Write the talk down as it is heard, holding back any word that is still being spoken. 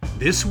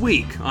This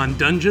week on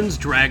Dungeons,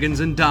 Dragons,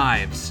 and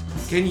Dives.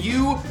 Can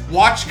you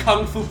watch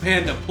Kung Fu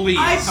Panda, please?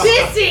 I'm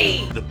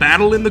busy! The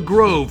battle in the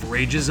Grove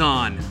rages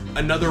on.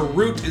 Another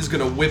root is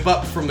gonna whip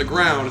up from the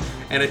ground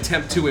and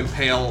attempt to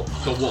impale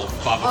the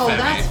wolf, Baba Oh, Femi.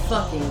 that's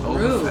fucking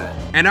rude.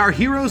 And our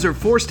heroes are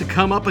forced to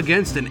come up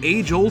against an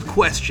age-old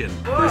question.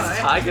 Is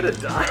Ty gonna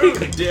die?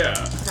 Yeah.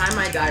 Time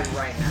I die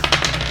right now.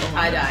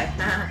 I die.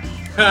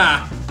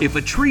 Ha! If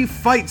a tree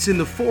fights in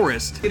the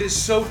forest, It is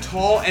so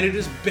tall and it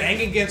is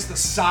banging against the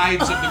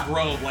sides of the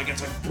grove like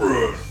it's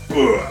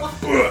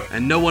like.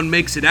 and no one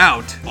makes it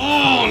out,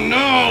 Oh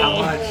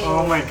no!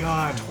 Oh my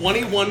god.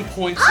 21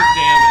 points of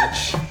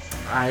damage.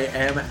 I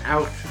am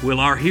out.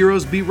 will our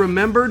heroes be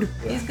remembered,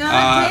 He's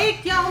gonna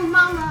take your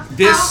mama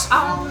This-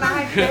 out all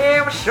night.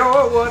 Damn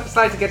sure what it's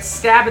like to get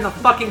stabbed in the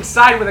fucking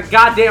side with a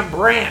goddamn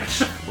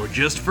branch. or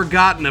just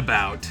forgotten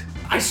about?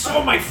 I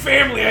saw my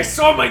family. I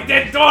saw my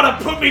dead daughter.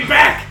 Put me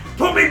back.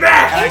 Put me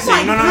back.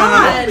 Oh my No.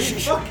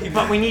 god!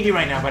 But we need you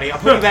right now, buddy. I'll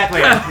put you back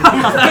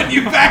later. Put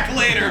you back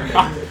later.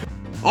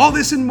 All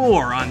this and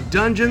more on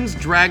Dungeons,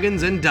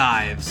 Dragons, and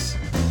Dives.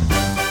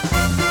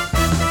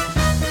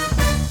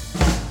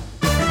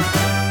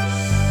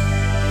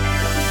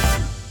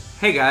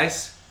 Hey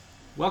guys,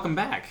 welcome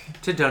back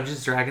to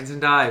Dungeons, Dragons, and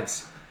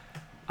Dives.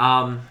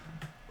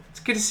 It's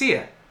good to see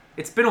you.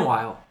 It's been a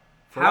while.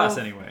 For us,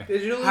 anyway.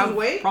 Did you lose How-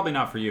 weight? Probably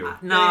not for you.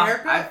 Nah,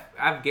 haircut?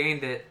 I've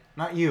gained it.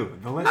 Not you,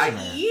 the listener.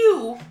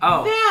 You.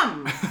 Oh.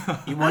 Them.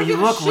 Well, I you give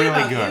a look shit really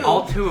about good. you.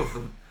 All two of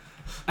them.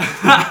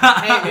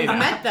 Hey, we've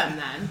met them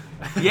then.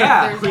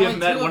 Yeah, There's we only have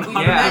met two one of of you.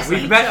 them. yeah,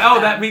 We've we've met. each Oh,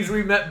 of that them. means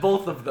we met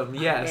both of them.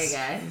 Yes.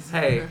 Hey guys.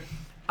 Hey.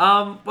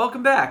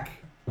 Welcome back.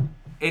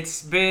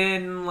 It's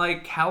been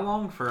like how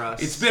long for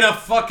us? It's been a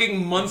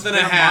fucking month and a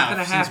Been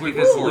half since we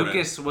because recorded.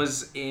 Lucas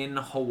was in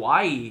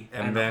Hawaii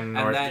And then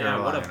North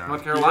Carolina.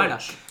 North Carolina,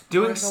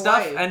 doing North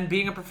stuff Hawaii. and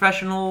being a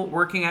professional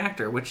working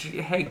actor. Which,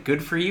 hey,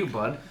 good for you,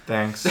 bud.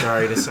 Thanks.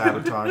 Sorry to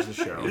sabotage the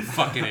show.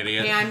 fucking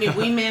idiot. Yeah, I mean,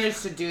 we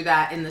managed to do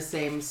that in the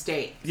same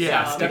state.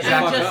 Yeah, so, step I'm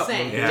back just up.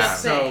 saying. Yeah.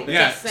 Just saying.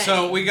 Yeah, Just saying.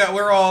 so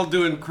we're all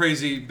doing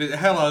crazy.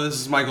 Hello,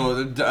 this is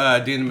Michael,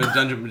 Dean of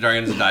Dungeons,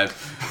 Dragons, and Dives.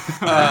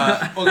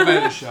 Welcome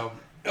back to the show.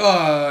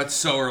 It's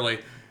so early.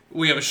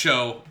 We have a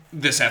show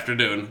this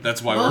afternoon.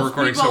 That's why we're Most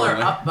recording people so are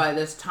early. up by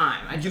this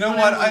time. I just You know want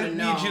what? I everyone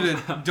to need you know.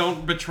 to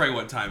don't betray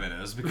what time it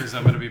is because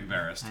I'm going to be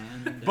embarrassed.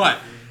 But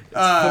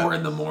 4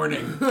 in the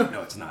morning.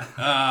 no, it's not.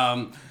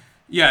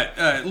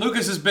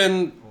 Lucas has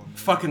been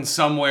fucking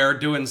somewhere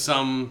doing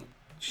some.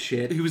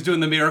 Shit. He was doing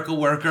the miracle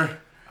worker.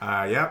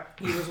 Yep.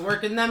 He was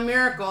working them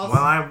miracles.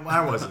 Well,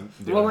 I wasn't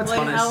doing Well, that. it's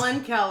like honest.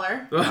 Helen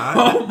Keller.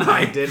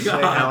 I did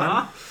play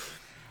Helen.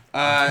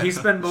 He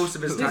spent most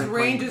of his His time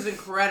range playing- is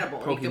incredible.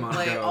 He can Pokemon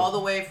play Go. all the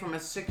way from a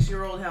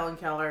 6-year-old Helen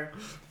Keller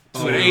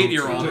To an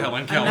 8-year-old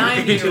Helen a Keller.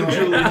 90-year-old.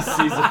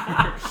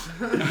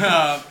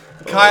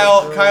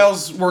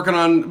 Kyle's working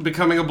on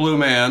becoming a blue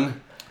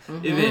man.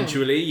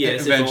 Eventually,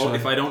 yes. Eventually.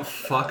 If I don't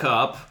fuck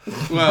up.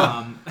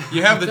 Well,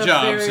 you have the It's a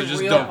job, very so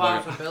just real don't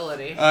fuck it.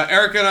 possibility.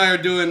 Erica and I are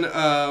doing.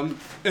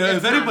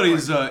 If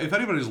not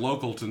anybody's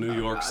local to New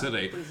York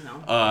City, please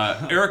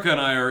no. Erica and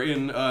I are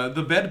in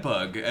the Bed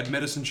Bug at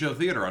Medicine Show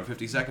Theater on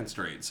 52nd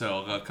Street.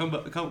 So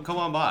come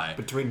on by.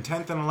 Between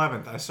 10th and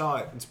 11th. I saw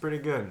it. It's pretty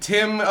good.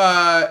 Tim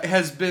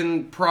has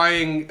been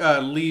prying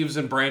leaves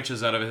and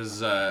branches out of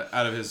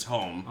his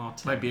home.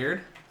 My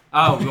beard?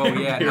 Oh, well,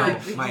 yeah,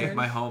 no, My beard.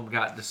 my home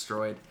got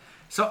destroyed.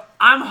 So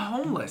I'm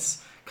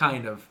homeless,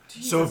 kind of.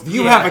 So if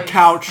you Yeah. have a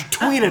couch,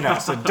 tweet at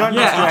us at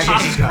Dungeons Yeah.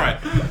 Dragons. Jesus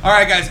Christ. All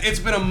right, guys, it's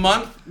been a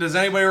month. Does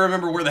anybody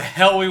remember where the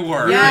hell we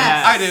were?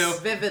 Yes, I do.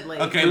 Vividly.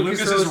 Okay,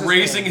 Lucas Lucas rose is his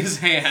raising hand. his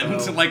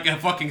hand like a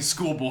fucking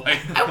schoolboy.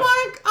 I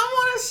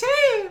want to see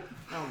it.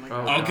 Oh my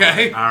god.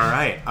 Okay. All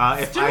right.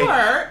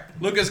 Stuart!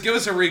 Lucas, give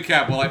us a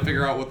recap while I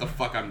figure out what the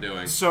fuck I'm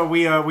doing. So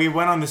we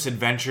went on this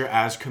adventure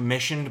as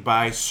commissioned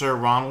by Sir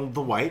Ronald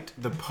the White,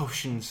 the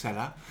potion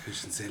seller,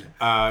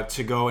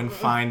 to go and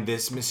find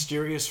this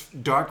mysterious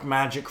dark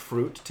magic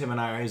fruit. Tim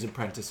and I are his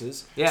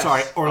apprentices. Yes.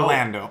 Sorry,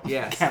 Orlando. Oh,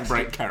 yes. Can't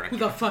break Carrick. Who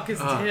the fuck is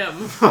Tim?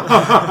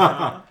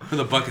 Who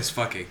the buck is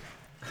fucking?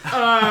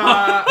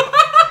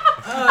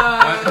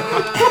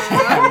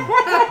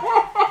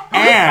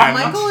 And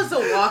Michael is a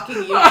walking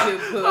YouTube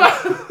poop.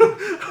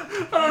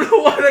 I don't know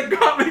why that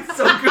got me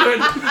so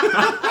good.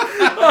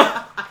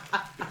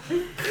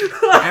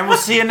 and we'll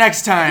see you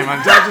next time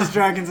on Dungeons,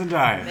 Dragons, and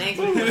Dives. Thank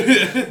you.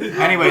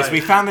 Anyways,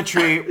 we found the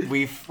tree.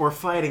 We were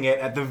fighting it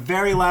at the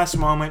very last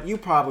moment. You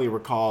probably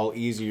recall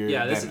easier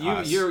Yeah, than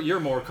us. you're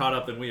more caught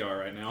up than we are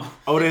right now.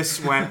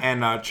 Otis went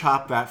and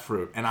chopped that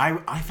fruit, and I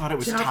thought it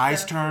was Chop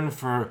Ty's that turn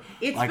for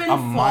It's like been a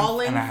month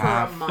falling and a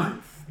half. for a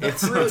month. The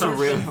It's fruit a has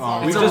real. been Oh,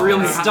 falling. we It's just a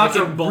really stuck it's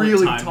a a bullet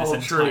really time tall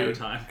this entire tree.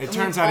 time. It And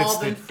turns we've out all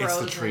been it's the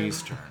frozen.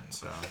 tree's turn.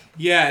 So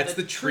Yeah, it's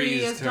The the tree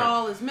tree's as turn.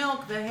 tall as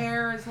milk, the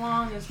hair as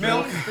long as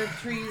Milk. trees, the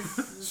trees,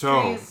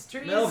 So-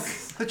 trees. Milk.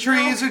 The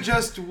trees are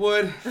just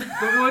wood. The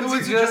woods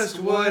are just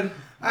wood.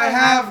 I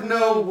have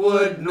no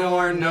wood,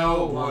 nor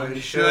no one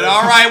should.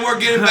 All right, we're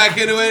getting back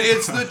into it.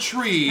 It's the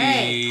trees.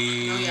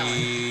 Hey, no yelling.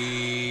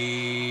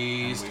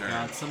 trees. We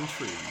got some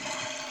trees.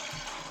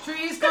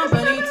 Trees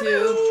Company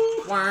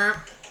too. Worm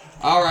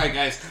All right,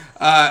 guys.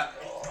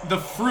 The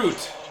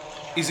fruit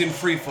is in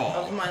free fall.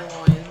 of my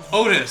loins.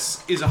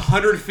 Otis is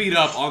 100 feet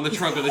up on the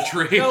trunk of the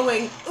tree.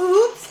 Going,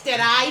 oops, did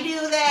I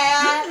do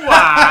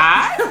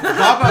that?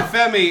 Baba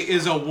Femi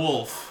is a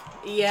wolf.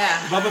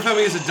 Yeah. Baba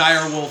Femi is a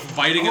dire wolf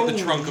biting at the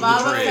trunk of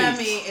Baba the tree.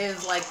 Femi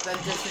is like the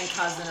distant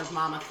cousin of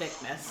Mama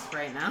Thickness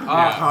right now.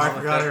 Oh, I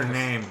forgot her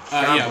name.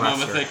 God Yeah, bless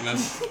Mama her.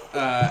 Thickness.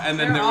 And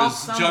then They're there all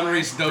was John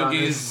Reese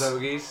Dogies,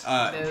 Dogies.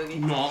 Dogie.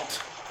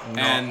 Malt,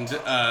 and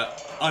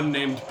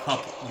unnamed pup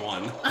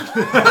one.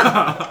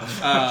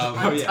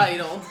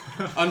 Untitled.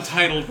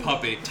 Untitled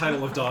puppy.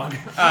 Title of dog.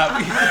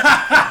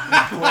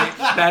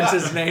 That's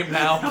his name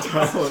now.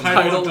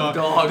 Titled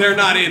dog. They're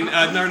not in.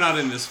 They're not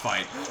in this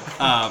fight.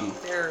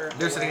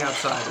 They're sitting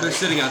outside. They're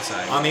sitting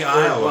outside. On the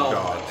Isle Well, of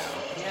Dogs.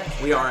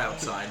 Yes. We are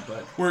outside,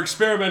 but We're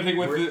experimenting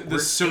with we're the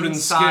certain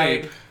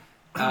inside.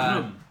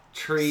 scape.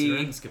 Tree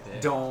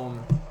Serenscape.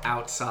 dome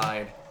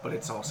outside, but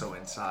it's also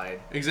inside.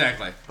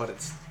 Exactly. But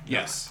it's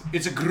Yes,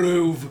 it's a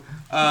groove.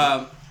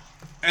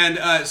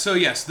 So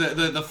yes,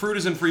 the fruit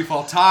is in free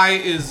fall. Ty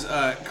is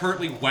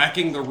currently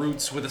whacking the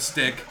roots with a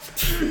stick.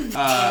 Doing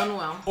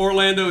well.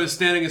 Orlando is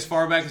standing as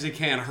far back as he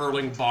can,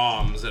 hurling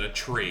bombs at a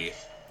tree.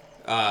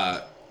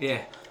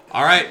 yeah.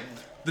 All right,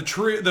 the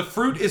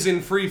fruit is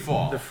in free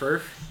fall. The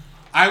fur.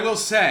 I will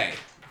say,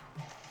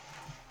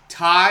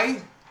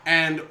 Ty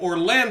and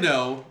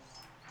Orlando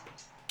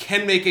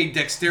can make a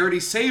dexterity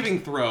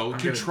saving throw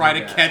to gonna try do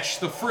to that. catch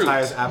the fruit. Ty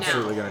is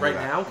absolutely going to Right do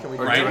that. now, can we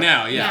do Right it?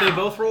 now, yeah. Yeah. They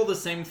both roll the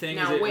same thing.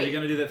 Now, Are wait. you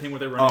gonna do that thing where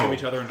they run into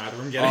each other and neither of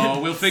them get Oh,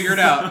 it? we'll figure it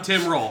out.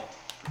 Tim, roll.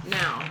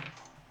 Now,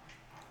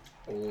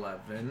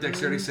 11.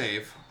 Dexterity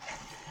save.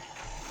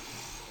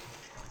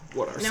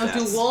 What are now,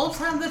 do stats? wolves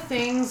have the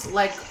things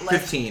like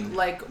 15.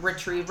 like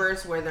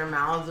retrievers where their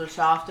mouths are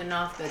soft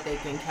enough that they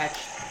can catch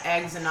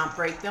eggs and not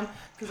break them?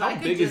 Because I How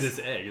could big just, is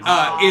this egg? Is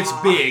It's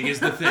big, is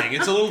the thing.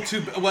 It's a little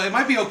too. Well, it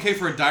might be okay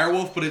for a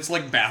direwolf, but it's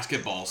like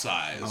basketball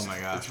size. Oh my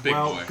gosh. It's a big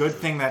well, boy. good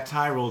thing that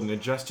Ty rolled an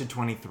adjusted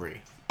 23.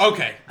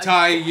 Okay,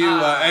 Ty, you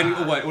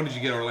and what did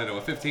you get, Orlando?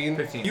 A 15?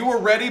 15. You were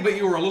ready, but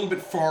you were a little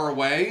bit far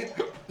away,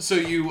 so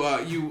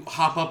you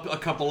hop up a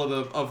couple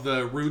of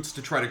the roots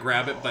to try to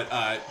grab it, but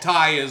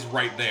Ty is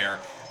right there,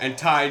 and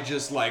Ty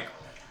just like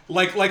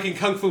in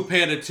Kung Fu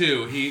Panda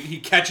 2, he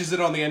catches it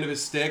on the end of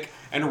his stick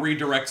and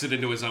redirects it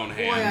into his own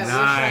Boy, I hands. wish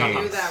I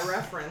knew Nice. that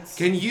reference.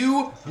 Can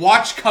you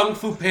watch Kung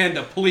Fu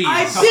Panda, please?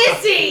 I'm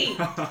busy.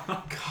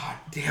 God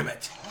damn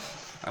it.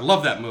 I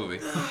love that movie.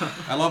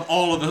 I love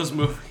all of those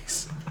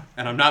movies.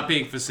 And I'm not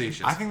being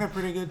facetious. I think they're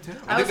pretty good too.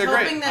 I think was they're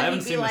great. hoping I that haven't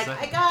he'd be seen the like,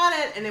 second. I got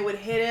it, and it would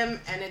hit him,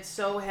 and it's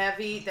so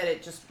heavy that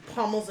it just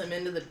pummels him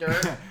into the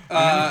dirt.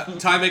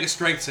 Ty, make a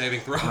strength saving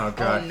throw. Oh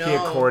god, no. he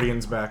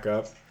accordions back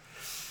up.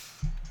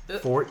 Uh.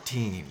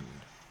 14.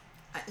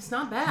 It's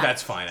not bad.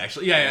 That's fine,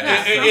 actually. Yeah,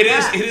 That's it, not it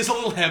is. bad. It is a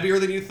little heavier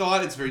than you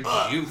thought. It's very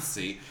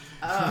juicy.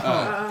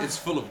 It's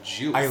full of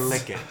juice. I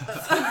lick it.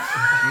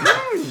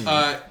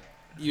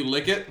 You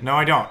lick it. No,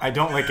 I don't. I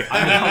don't lick it.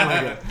 I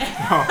don't lick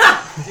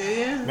it. Do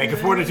you? Make a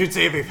fortitude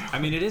saving. I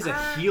mean, it is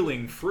a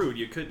healing fruit.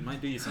 Might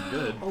do you some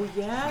good. Oh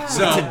yeah.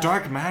 So, It's a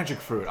dark magic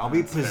fruit. I'll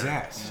be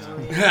possessed. Oh,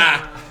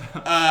 yeah.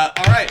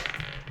 all right.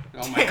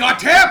 Oh my God,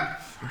 Tim!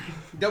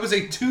 That was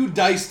a 2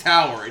 dice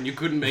tower, and you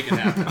couldn't make it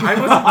happen. I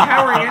wasn't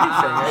powering anything.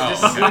 I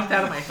just slipped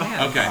out of my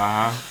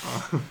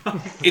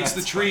hand. Okay. It's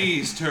the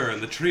tree's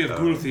turn. The tree of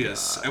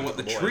Gulthius, and what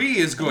the tree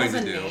is going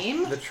Has to a do.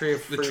 name? The tree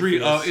of The tree.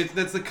 Fruitius.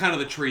 That's the kind of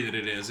the tree that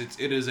it is.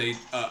 It is a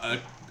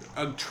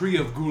tree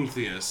of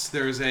Gulthius.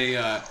 There's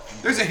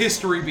a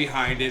history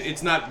behind it.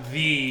 It's not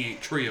the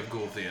tree of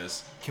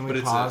Gulthius. Can but we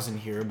it's pause and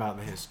hear about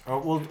the history? Oh,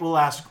 we'll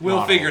ask. We'll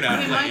Ronald. figure it out.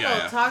 Hey, Yeah, Michael,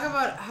 yeah. talk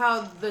about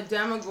how the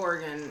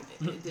Demogorgon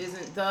it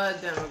isn't the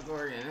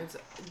Demogorgon. It's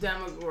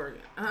Demogorgon.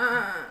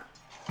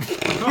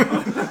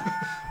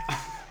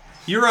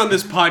 You're on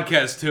this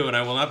podcast too, and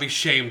I will not be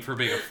shamed for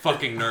being a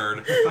fucking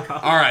nerd.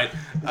 All right.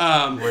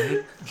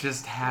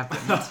 Just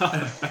happened.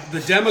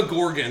 The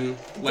Demogorgon,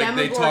 like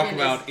they talk Demogorgon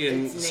about is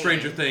in its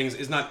Stranger name. Things,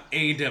 is not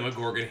a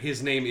Demogorgon.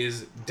 His name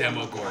is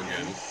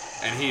Demogorgon,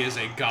 and he is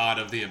a god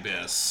of the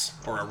abyss,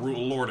 or a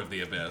lord of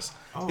the abyss.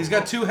 He's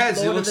got 2 heads.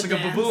 Lord He of looks the like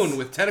a Dance. baboon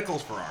with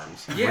tentacles for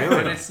arms. Yeah,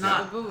 Really? but it's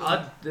not. Boo.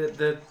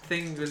 The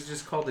thing was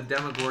just called the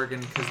Demogorgon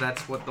because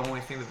that's what the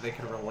only thing that they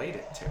could relate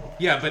it to.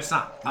 Yeah, but It's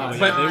not. Oh,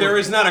 But yeah, there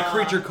is not a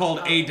creature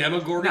called a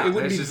Demogorgon. No, it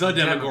wouldn't be there's the just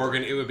a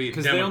Demogorgon. It would be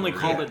Because they only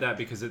Demogorgon. called it that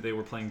because they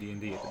were playing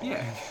D&D at the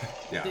beginning.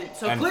 Yeah. Yeah.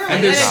 So And- clearly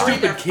and they they're didn't read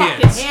their stupid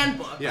fucking kids.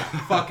 handbook. Yeah,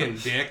 fucking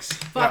dicks.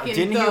 Fucking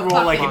Didn't the he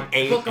roll like an fucking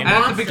 8 Book of and And at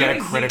the Monsters.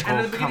 beginning, critical?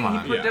 and at the Come beginning,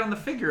 on. he put Yeah. down the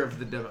figure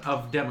of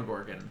of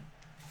Demogorgon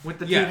with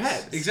the 2 Yes,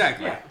 heads.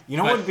 exactly. Yeah. You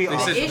know But what would be they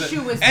awesome? said The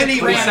issue that- is the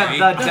anyway, grammar.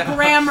 The The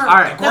grammar. All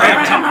right, The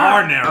grammar. To grammar.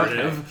 our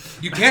narrative.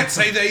 You can't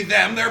say they,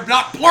 them. They're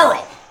not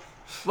plural.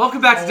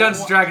 Welcome back to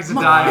Dungeons, Dragons, and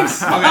Dives.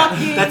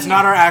 That's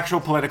not our actual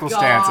political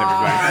stance,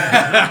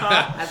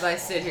 everybody. As I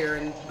sit here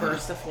and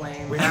burst a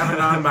flame. We have a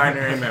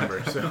non-binary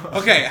member, so.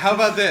 Okay, how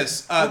about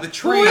this? The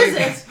tree. Who is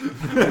it?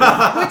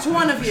 Which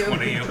one of you?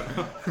 One of you.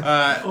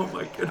 Oh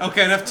my goodness.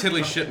 Okay, enough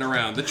tiddly shitting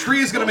around. The tree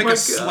is gonna make a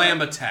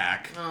slam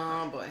attack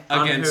Oh boy.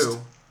 against. who?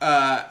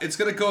 It's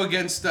gonna go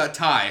against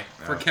Ty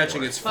for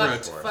catching its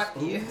fruit. Fuck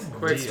you.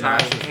 Quick,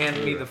 Ty,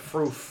 hand me the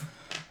fruit.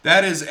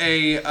 That is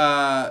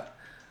a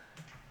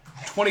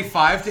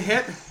 25 to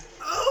hit.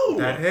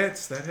 That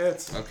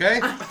hits. Okay.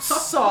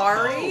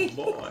 Sorry.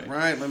 Boy.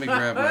 Right. Let me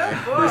grab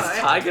my. Boy.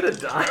 Ty gonna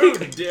die?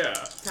 Yeah.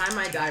 Time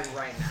I die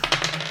right now.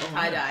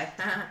 I die.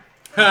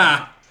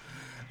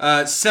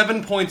 Ha!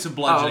 7 points of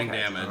bludgeoning okay.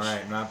 damage. All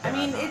right, not bad. I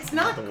mean, it's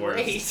not the worst.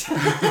 great.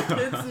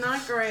 It's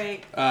not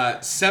great.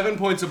 7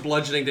 points of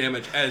bludgeoning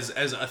damage as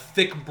a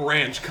thick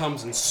branch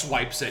comes and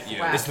swipes at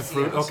you. Is the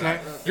fruit okay?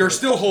 You're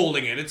still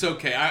holding it. It's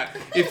okay.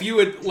 If you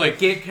had like,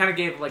 Kind of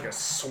gave like a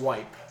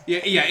swipe.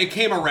 yeah, it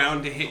came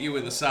around to hit you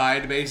in the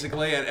side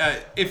basically. And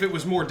if it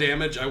was more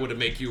damage, I would have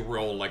make you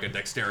roll like a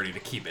dexterity to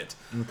keep it.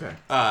 Okay.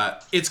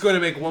 It's going to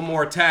make one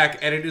more attack,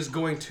 and it is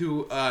going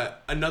to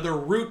another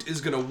root is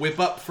going to whip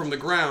up from the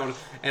ground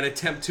and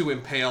attempt to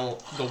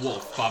impale the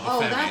wolf, Baba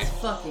Oh, Femi. that's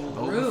fucking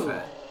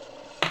rude.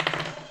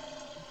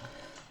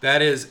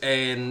 That is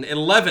an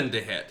 11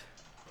 to hit.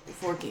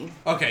 14.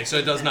 Okay, so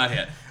it does not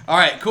hit. All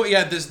right, cool.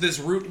 Yeah, this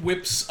root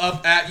whips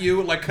up at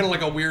you, like kind of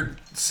like a weird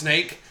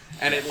snake,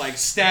 and it like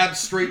stabs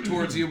straight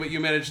towards you, but you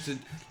manage to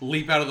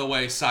leap out of the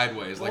way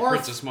sideways, like Orf.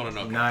 Princess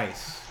Mononoke.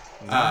 Nice.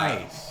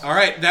 All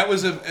right, that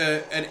was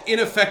an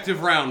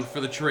ineffective round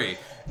for the tree.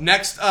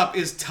 Next up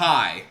is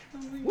Ty.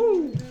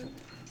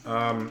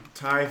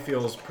 Ty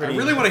feels I pretty.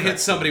 really want to hit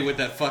somebody with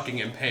that fucking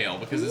impale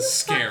because it's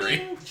scary.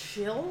 Fucking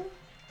chill.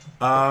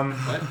 What?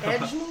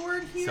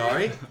 Edgelord here.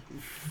 Sorry?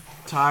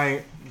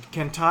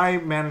 Can Ty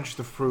manage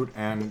the fruit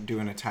and do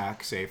an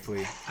attack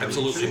safely?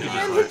 Absolutely not.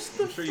 Manage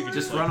the I'm sure you could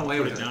Just just run away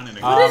put with it it. down in a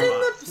Put it in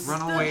good the spot.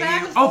 Run the away.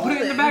 bag of Oh, put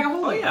it in the holding. bag of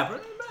Oh holding. yeah, put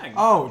it in the bag.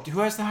 Oh, who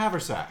has the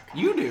haversack?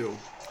 You do.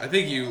 I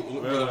think you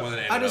were the one that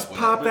ended I up just with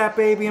pop it. that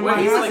baby in Wait,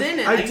 my he's hand. like- in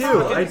it. I I do. saw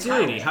it. I It's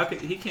tiny. do. How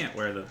could he can't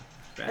wear the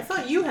bag? I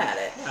thought you had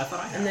it. I thought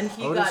I had And then it.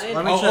 he Otis, got in.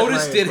 let me Oh, check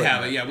Otis my did have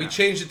equipment. it. Yeah, we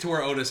changed it to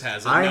where Otis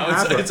has it. I Now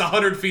have it. it's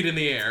 100 feet in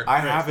the air. I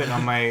have it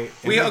on my.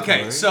 Okay,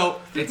 inventory.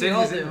 so It's We in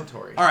all his do.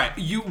 inventory. all right,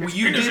 you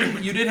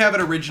did have it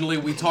originally.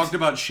 We talked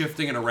about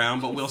shifting it around,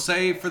 but we'll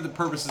say for the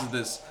purposes of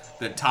this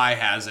that Ty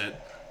has it,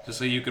 just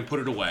so you can put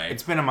it away.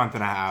 It's been a month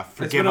and a half. It's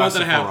Forgive been a month us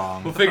and if a half. we're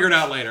wrong. We'll figure it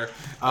out later.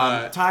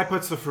 Ty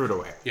puts the fruit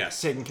away. Yes,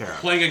 Taken care of.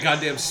 Playing a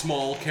goddamn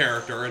small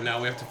character, and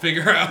now we have to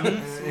figure out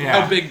Yeah.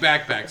 how big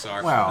backpacks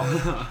are.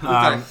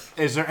 Well,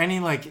 is there any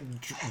like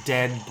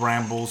dead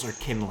brambles or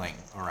kindling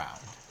around?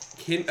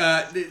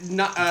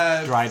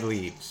 Dried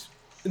leaves.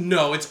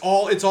 No, it's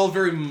all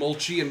very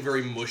mulchy and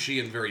very mushy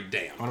and very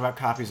damp. What about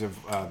copies of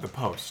the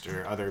Post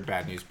or other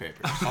bad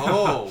newspapers?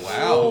 Oh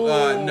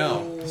wow,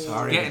 no.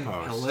 Sorry, Getting the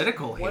Post.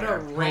 political here. What a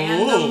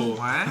random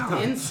Wow.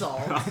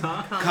 insult.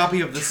 Copy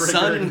of the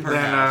Sun, Then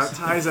perhaps.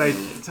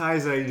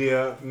 Ty's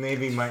idea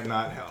maybe might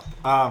not help.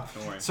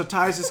 worry. So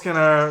Ty's just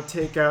gonna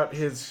take out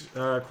his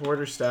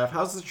quarterstaff.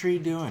 How's the tree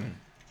doing?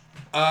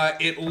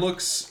 It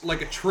looks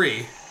like a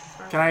tree.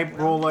 Can I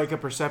roll like a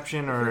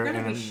perception or You're an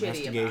gonna be shitty about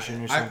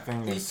investigation or I-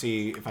 something to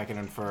see if I can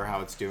infer how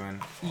it's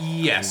doing?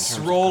 Yes. In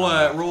terms of Roll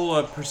combat. roll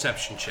a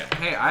perception check.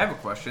 Hey, I have a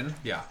question.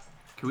 Yeah.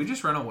 Can we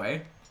just run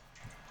away?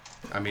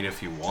 I mean,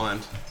 if you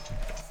want.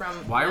 From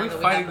Why are now we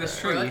that fighting have this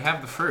the tree? We fruit.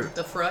 have the fruit.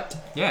 The fruit.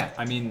 Yeah.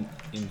 I mean,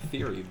 in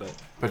theory, but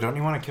But don't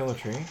you want to kill a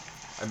tree?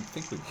 I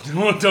think we.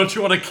 Don't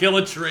you want to kill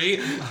a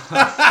tree?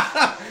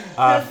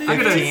 I'm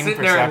gonna 15 sit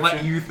there and let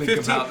perception. you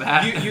think about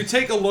that. You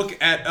take a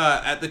look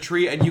at the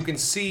tree and you can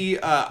see.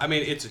 I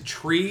mean, it's a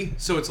tree,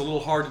 so it's a little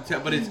hard to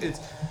tell, but it's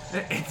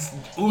It's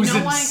You oozing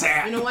know why?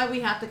 sap. You know why we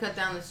have to cut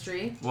down this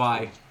tree?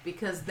 Why?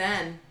 Because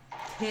then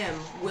Tim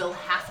will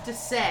have to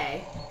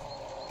say,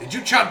 Did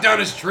you chop down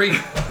his tree?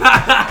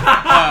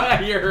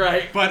 You're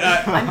right. But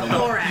 "I'm the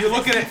Lorax. you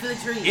look I at speak it. for the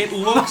trees."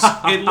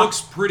 It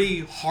looks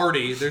pretty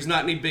hardy. There's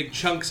not any big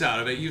chunks out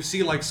of it. You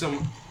see like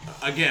some,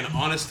 again,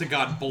 honest to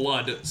God,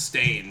 blood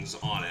stains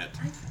on it,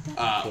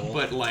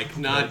 but like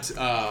not Is it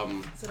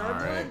our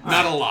blood?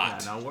 not a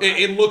lot. Yeah, no,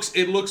 we're-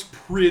 It looks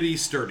pretty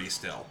surdy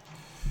still.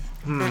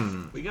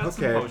 We got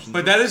some Okay. potions.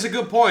 But that is a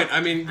good point. I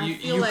mean, I you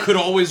feel like could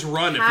always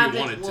run if you Havoc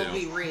wanted will to.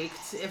 be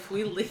wreaked if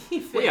we leave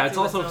it. Well, yeah, it's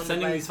to also its own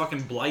sending device. these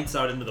fucking blights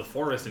out into the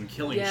forest and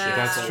killing Yeah. shit.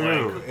 That's so,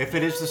 true. like, If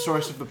it is the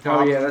source of the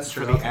problem that's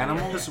for true. the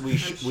animals, we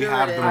sure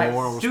have it the is.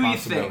 moral Do your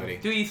responsibility. thing.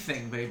 Do your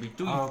thing, baby.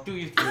 Do Oh, do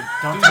your thing.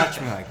 Don't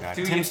touch me like that.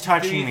 Do Tim's your-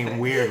 touching do your me thing.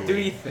 weirdly. Do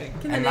your thing.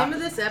 Can the and name not- of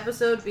this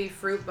episode be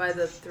Fruit by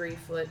the 3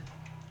 Foot?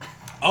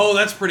 Oh,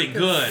 that's pretty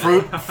good.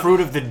 Fruit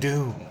of the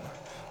doom.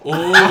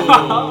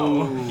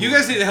 Oh, you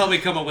guys need to help me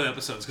come up with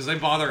episodes because I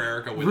bother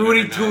Erica with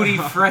Rudy it every now. Tooty,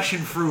 fresh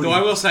and fruity. Though I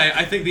will say,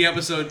 I think the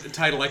episode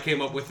title I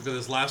came up with for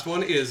this last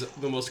one is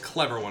the most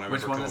clever one I've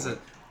Which ever one come is up it?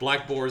 with.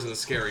 Black Boars and the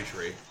Scary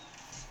Tree.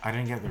 I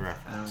didn't get the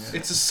reference.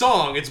 It's a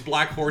song. It's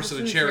Black Horse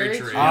and the Cherry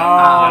Tree.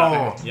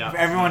 Oh, okay. Yeah.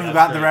 everyone who That's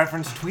got the great.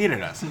 reference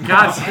tweeted us.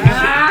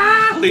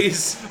 God.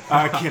 Please.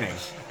 Kidding.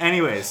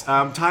 Anyways,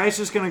 Ty's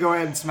just gonna go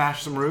ahead and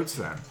smash some roots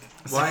then.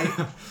 Why?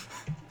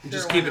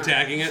 Just why keep not?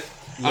 attacking it.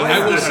 Yeah.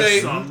 I will say,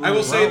 Some I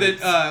will say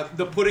that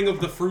the putting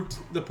of the fruit,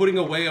 the putting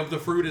away of the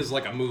fruit is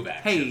like a move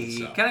action. Hey,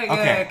 so. can I?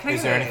 Okay. Can I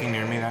Is there anything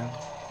near me then?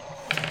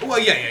 Well,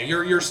 yeah.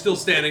 You're still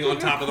standing on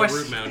top of the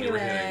root mound you were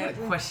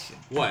hitting. Question.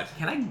 What?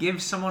 Can I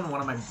give someone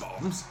one of my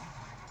bombs?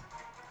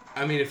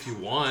 I mean, if you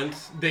want,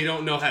 they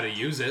don't know how to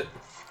use it.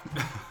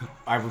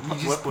 I would. You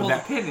just Would pull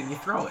that the pin and you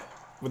throw it.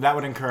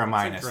 would incur a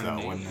minus though,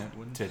 grenade, wouldn't it?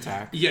 wouldn't To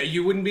attack. Yeah,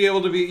 you wouldn't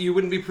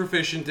be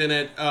proficient in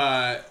it.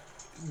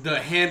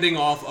 The handing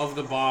off of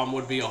the bomb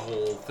would be a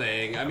whole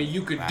thing. I mean,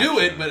 you could do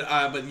it,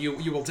 but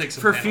you will take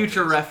some For penalties.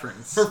 future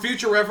reference. For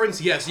future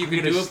reference, yes, you I'm can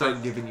gonna do it, start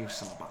but, giving you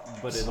some bombs.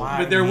 But it'll, Why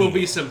but there will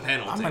me? be some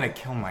penalty. I'm gonna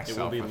kill it will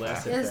myself. be with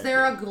less. that. Is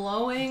there a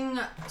glowing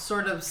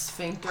sort of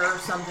sphincter or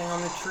something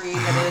on the tree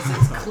that is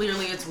it's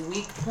clearly its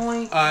weak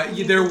point?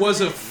 There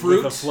was a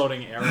fruit with a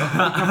floating arrow. up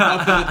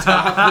at the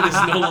top that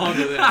is no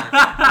longer there.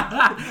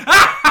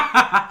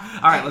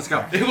 All right, let's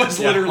go. It was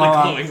literally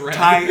Well, glowing red.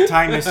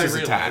 Ty missed I his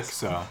attack, realized.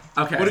 so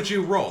Okay. What did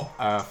you roll?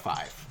 5.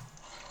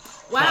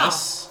 Wow.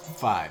 Plus?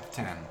 5,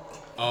 10.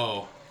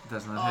 Oh.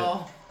 Does not hit.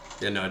 Oh,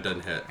 Yeah, no, it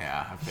doesn't hit.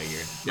 Yeah, I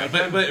figured. Yeah,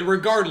 but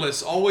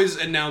regardless, always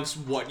announce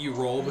what you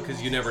roll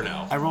because you never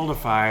know. I rolled a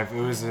 5.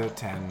 It was a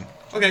 10.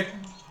 Okay,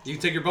 you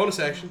can take your bonus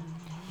action.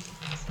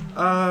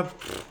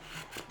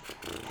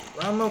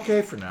 I'm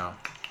okay for now.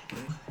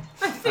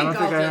 I think don't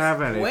think I'll I just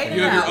have anything. wait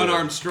You it have out. your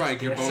unarmed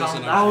strike. Your bonus all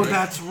unarmed Oh, strike.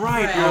 that's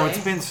right. Right. Oh, it's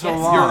been so Yes.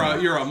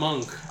 long. You're a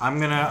monk. I'm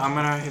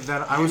gonna hit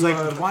that. I was like,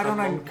 why don't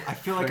monk I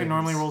feel like I friends.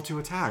 normally roll 2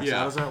 attacks. Yeah.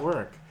 How does that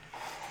work?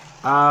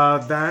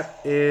 That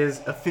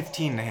is a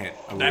 15 to hit.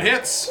 I That believe.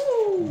 hits.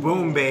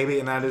 Boom, baby,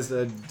 and that is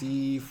a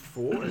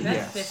D4. That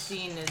Yes.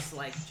 15 is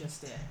like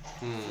just it. I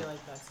feel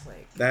like that's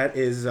like. That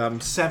is 7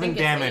 think it's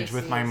damage AC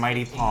with my is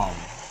mighty 15. palm.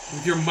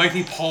 With your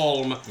mighty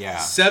palm. Yeah.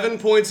 7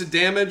 points of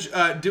damage.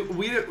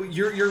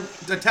 Your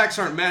attacks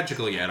aren't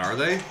magical yet, are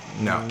they?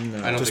 No, I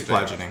don't just think they are.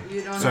 bludgeoning.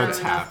 You don't So have it's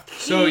enough half.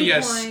 So key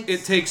yes, points.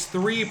 it takes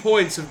 3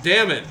 points of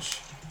damage.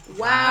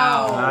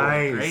 Wow.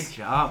 Nice. Great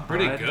job,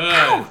 Pretty bud.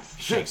 good.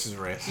 Shakes his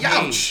wrist.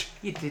 Ouch.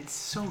 You did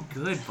so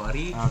good,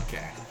 buddy.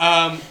 Okay.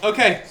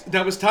 Okay,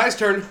 that was Ty's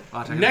turn.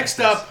 I'll take it Next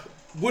like this. up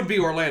would be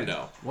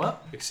Orlando.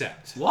 What?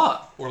 Except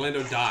What?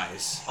 Orlando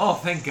dies. Oh,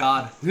 thank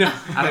God. No.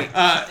 I mean,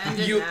 End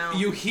it you now.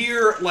 you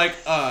hear like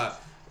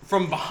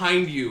from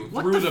behind you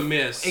What through the the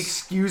mist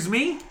excuse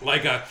me?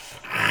 like a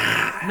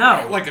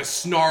No.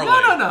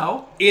 snarling.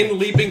 No. In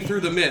leaping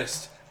through the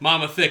mist,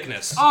 Mama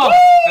Thickness Oh,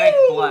 thank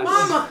bless.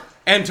 Mama.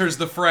 enters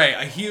the fray.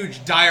 A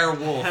huge dire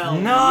wolf.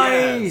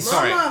 Nice.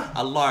 Sorry, Mama.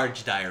 a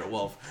large dire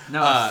wolf.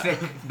 No, thick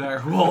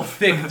dire wolf.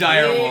 Thick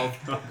dire Big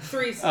wolf.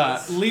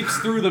 threesomes. Leaps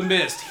through the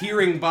mist,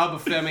 hearing Baba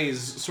Femi's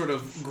sort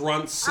of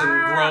grunts and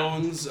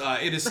groans.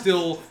 It is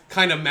still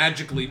kind of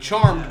magically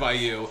charmed by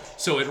you,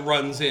 so it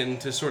runs in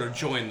to sort of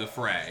join the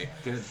fray.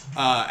 Good.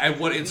 And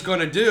what it's going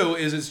to do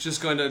is it's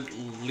just going to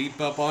leap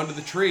up onto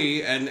the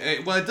tree, and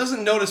it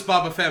doesn't notice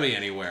Baba Femi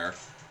anywhere,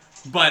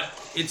 but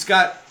it's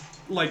got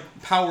like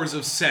powers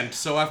of scent.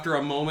 So after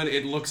a moment,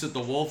 it looks at the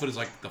wolf and is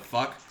like, "The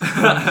fuck."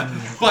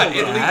 But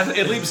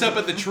it leaps up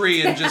at the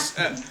tree and just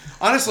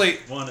honestly.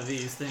 One of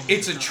these things.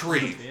 It's a is not tree,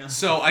 good, yeah.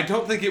 so I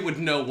don't think it would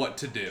know what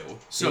to do.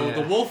 So Yeah.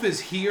 the wolf is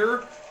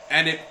here,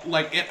 and it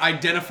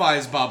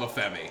identifies Baba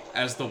Femi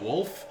as the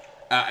wolf,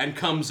 and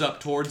comes up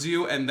towards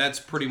you, and that's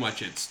pretty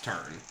much its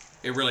turn.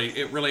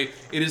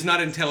 It is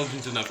not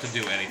intelligent enough to do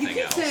You anything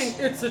keep else. saying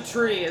it's a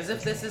tree as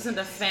if this isn't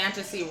a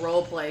fantasy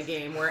roleplay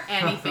game where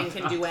anything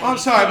can do anything. Oh, I'm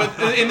sorry,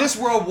 but in this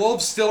world,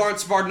 wolves still aren't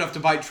smart enough to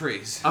bite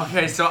trees.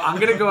 Okay, so I'm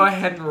gonna go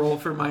ahead and roll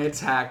for my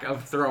attack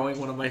of throwing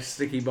one of my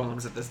sticky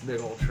bombs at this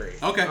big old tree.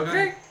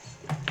 Okay.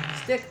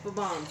 Stick the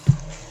bombs.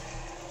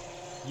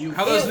 You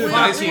How those It new went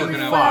dice really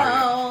working out?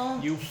 well.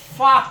 You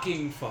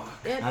fucking fuck.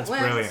 It That's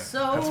went brilliant.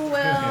 so That's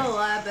well,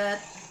 I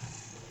bet.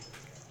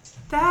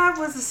 That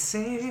was a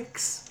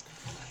 6.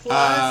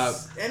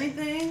 Plus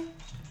anything?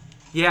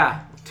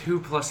 Yeah, 2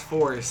 plus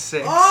 4 is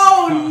 6.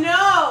 Oh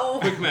no!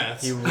 Quick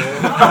maths.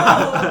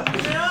 Oh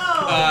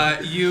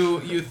no!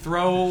 You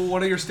throw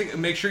one of your stick.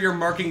 Make sure you're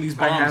marking these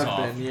I bombs have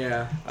off. been,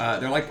 yeah.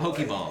 They're like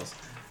Pokeballs.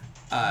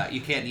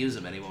 You can't use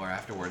them anymore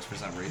afterwards for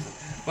some reason.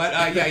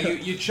 But yeah,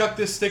 you chuck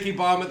this sticky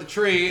bomb at the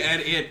tree,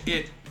 and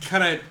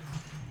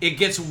it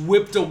gets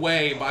whipped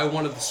away by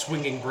one of the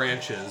swinging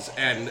branches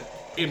and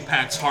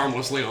impacts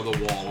harmlessly on the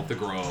wall of the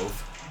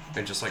grove,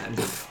 and just like.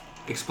 Poof.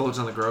 Explodes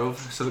on the grove.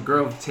 So the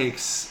grove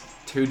takes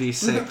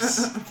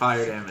 2d6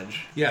 fire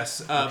damage.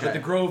 Yes, but Okay. the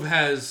grove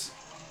has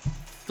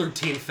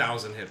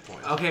 13,000 hit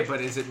points. Okay, but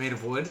is it made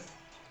of wood?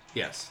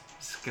 Yes.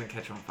 It's gonna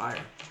catch on fire.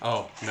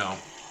 Oh no,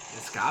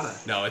 It's gotta.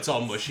 no, it's all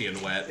mushy and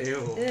wet.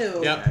 Ew.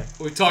 Ew. Yep, Okay.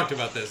 we talked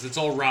about this. It's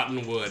all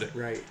rotten wood.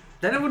 Right.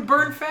 Then it would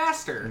burn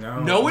faster. No,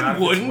 it not if it's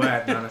wouldn't.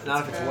 wet, not if Not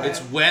it's if it's wet.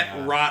 It's wet,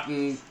 Yeah.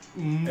 rotten,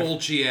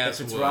 mulchy ass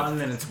If it's wood. rotten,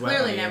 then it's wet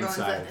Clearly, on the everyone's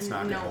inside. It's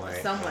not gonna no.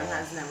 lay. Someone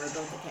has never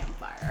built a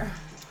campfire.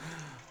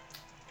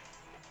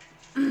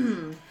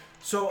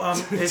 So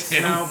it's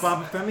now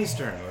Baba Femi's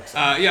turn. It looks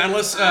like. Yeah,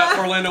 unless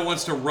Orlando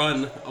wants to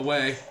run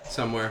away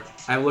somewhere.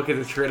 I look at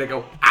the tree and I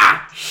go,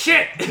 ah,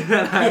 shit!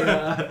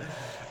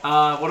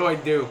 And what do I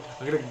do?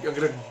 I'm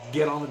gonna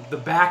get on the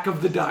back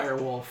of the dire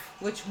wolf.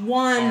 Which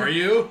one? Are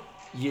you?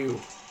 You.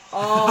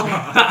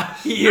 Oh.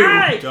 You.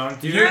 Don't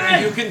do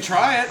You can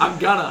try it. I'm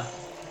gonna.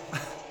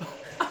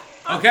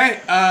 Okay.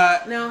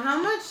 Now,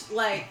 how much,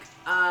 like,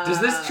 Does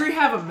this tree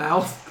have a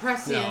mouth?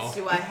 prescience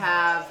No. do I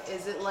have?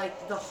 Is it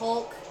like the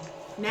Hulk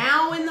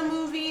now in the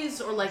movies,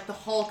 or like the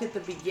Hulk at the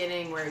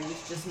beginning where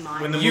he's just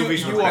mind? When the You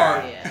movies you were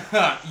are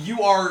bad.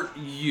 you are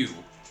you.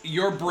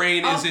 Your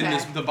brain is in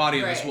Okay, the body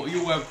of this. great.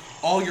 You have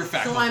all your So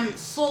faculties. I'm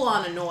full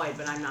on annoyed,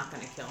 but I'm not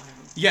gonna kill him.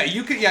 Yeah,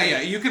 you can.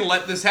 Yeah. You can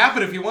let this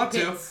happen if you want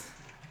to. It's-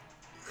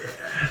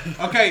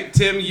 Okay,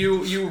 Tim,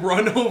 you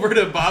run over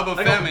to Baba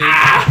Femi.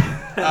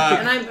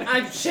 and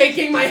I'm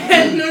shaking my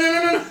head.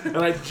 No. And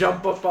I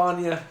jump up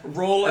on you.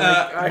 Roll And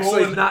I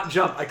actually roll, not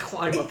jump. I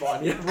climb up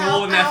on you.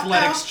 roll an Ow, ow,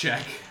 athletics ow.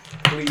 check.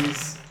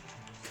 Please.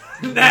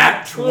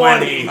 Nat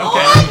 20.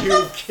 Okay.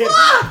 You kidding?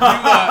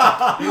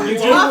 You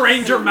Fluffs do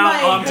ranger in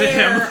mount my onto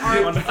hair him. are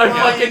I flying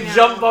fucking out.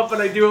 jump up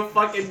and I do a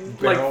fucking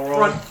Barrel roll.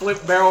 front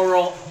flip barrel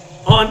roll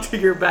onto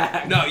your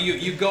back. No,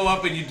 you go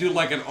up and you do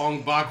like an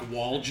Ong Bak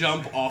wall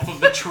jump off of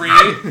the tree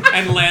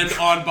and land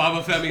on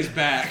Baba Femi's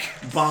back.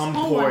 Bomb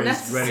Oh, poised,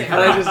 unnecessary. ready. And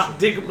I just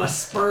dig my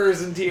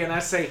spurs into you and I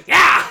say,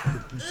 yeah!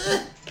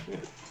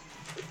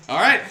 All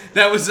right,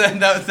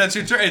 that's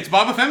your turn. It's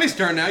Baba Femi's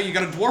turn now. You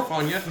got a dwarf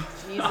on you.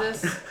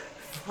 Jesus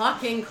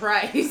fucking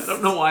Christ. I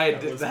don't know why I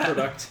did that.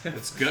 Productive.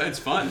 It's good. It's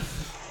fun.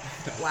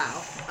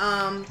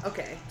 Wow.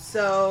 Okay.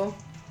 So,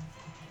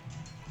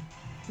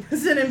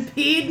 does it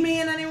impede me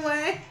in any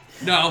way?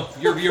 No,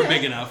 you're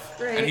big enough,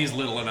 Great. and he's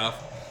little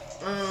enough.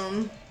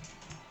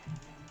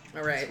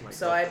 All right.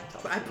 So I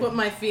put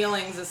my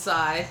feelings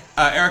aside.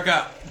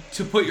 Erica,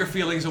 to put your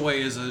feelings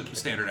away is a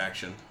standard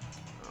action.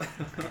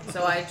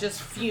 So I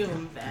just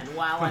fume then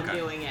while I'm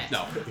doing it.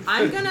 No.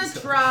 I'm gonna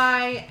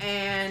try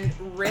and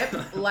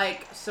rip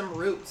like some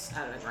roots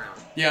out of the ground.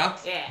 Yeah.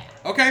 Yeah.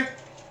 Okay.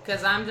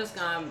 Cause I'm just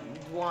gonna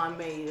want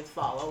me to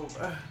fall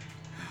over.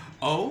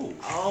 Oh.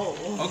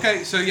 Oh.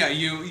 Okay. So yeah,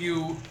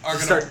 you are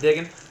gonna Start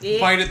digging. Yeah.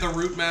 bite at the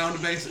root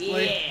mound,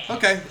 basically. Yeah.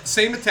 Okay.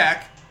 Same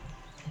attack.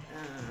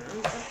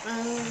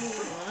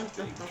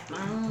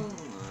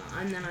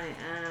 And then I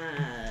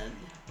add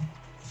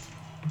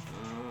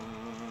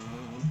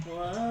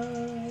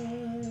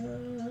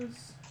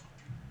plus.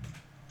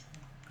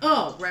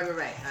 Oh,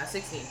 right.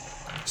 16.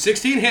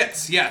 16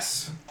 hits.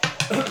 Yes.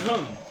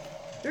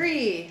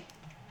 3,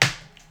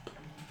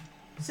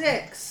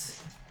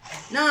 6,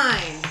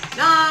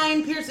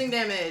 9 piercing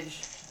damage.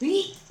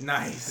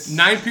 Nice.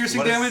 9 piercing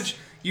What is- damage.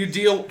 You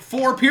deal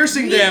 4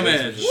 piercing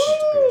damage.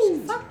 Woo!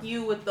 Fuck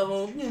you with the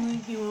whole.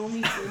 It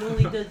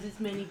only does this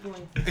many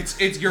points.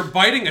 It's you're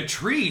biting a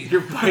tree.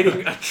 You're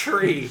biting a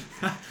tree.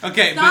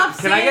 Okay, Stop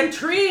Can I saying get-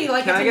 tree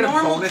like Can it's I get a a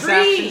normal bonus tree.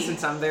 action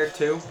since I'm there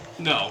too?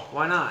 but no,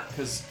 Why not?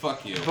 because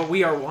fuck you. But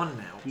we are one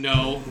now.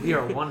 No. We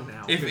are one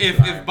now.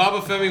 If Baba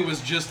Femi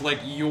was just like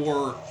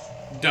your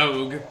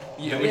dog,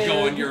 it would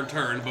go on your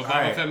turn. But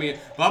Alright.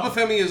 Baba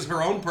Femi is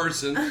her own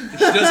person. She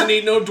doesn't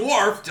need no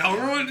dwarf. Tell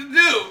her what to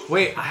do.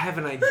 Wait, I have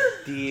an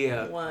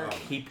idea. What?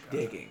 Keep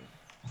digging.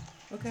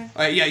 Okay.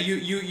 Yeah,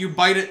 you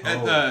bite it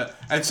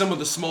at some of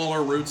the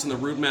smaller roots in the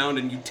root mound,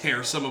 and you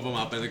tear some of them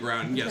up in the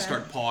ground, and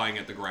start pawing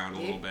at the ground a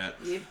little bit.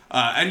 Yep.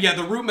 And yeah,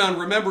 the root mound,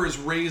 remember, is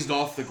raised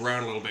off the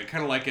ground a little bit,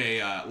 kind of like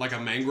a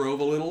mangrove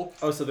a little.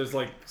 Oh, so there's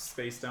like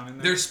space down in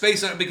there? There's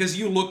space because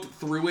you looked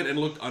through it and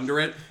looked under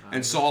it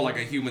and saw like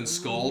a human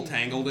skull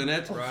tangled in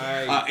it.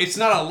 Right. It's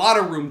not a lot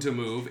of room to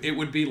move. It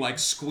would be like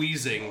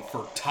squeezing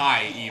for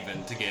Ty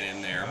even to get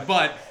in there,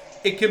 but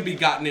it can be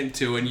gotten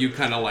into, and you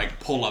kind of like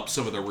pull up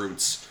some of the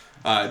roots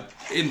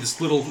in this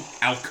little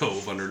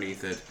alcove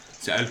underneath it.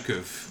 It's an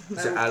alcove.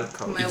 It's an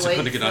alcove. My It's white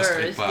gonna get us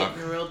fur to is fuck.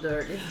 getting real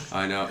dirty.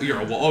 I know.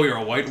 You're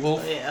a white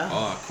wolf? Yeah.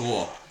 Oh,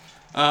 cool.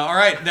 All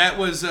right, that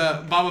was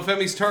Baba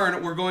Femi's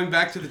turn. We're going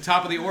back to the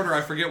top of the order.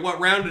 I forget what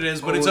round it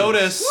is, but it's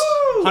Otis.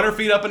 100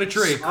 feet up in a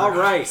tree. All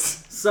right.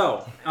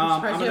 So, I'm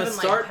Surprised you gonna haven't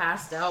start. like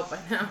passed out by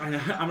now.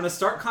 I'm gonna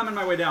start climbing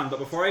my way down, but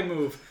before I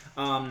move,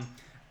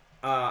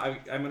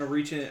 I'm gonna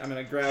reach in. I'm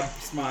gonna grab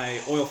my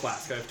oil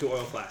flask. I have 2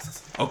 oil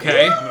flasks.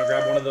 Okay. I'm gonna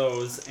grab one of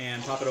those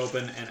and pop it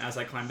open, and as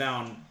I climb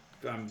down,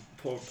 I'm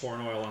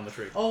pouring oil on the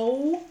tree.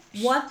 Oh,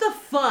 what the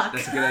fuck?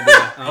 That's a good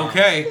idea.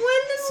 Okay. When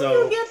did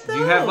So, you get those?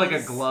 Do you have like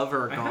a glove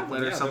or a I have gauntlet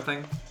one, or yeah,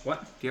 something?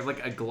 What? Do you have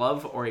like a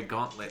glove or a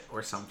gauntlet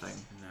or something?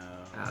 No.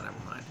 Ah,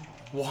 never mind.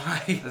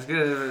 Why? That's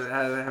good.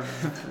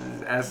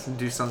 Ask him to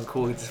do something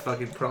cool. He just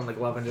fucking put on the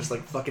glove and just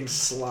like fucking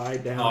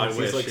slide down. Oh, I as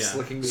wish, he's like yeah.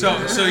 slicking the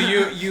So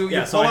you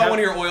Yeah, so pull I out have- one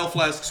of your oil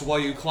flasks while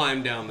you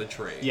climb down the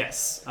tree.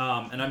 Yes.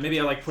 And maybe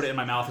I like put it in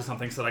my mouth or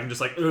something so that I can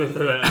just like.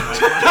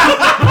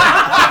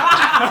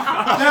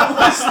 That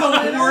was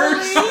the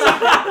worst.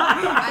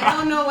 I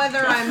don't know whether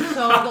I'm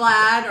so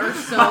glad or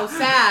so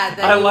sad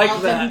that I you like all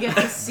that. didn't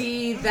get to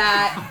see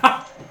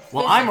that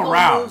Well, I'm physical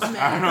aroused.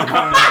 movement. I don't know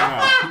about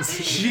anyone else.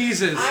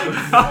 Jesus. I'm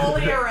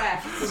fully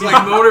erect. It's like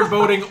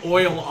motorboating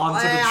oil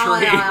onto the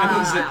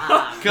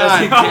tree.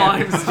 God He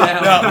damn. climbs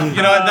down. No,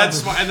 you know what? That's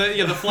smart. And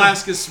the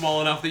flask is small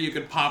enough that you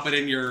could pop it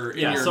in your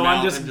Yeah, your so mouth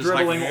I'm just and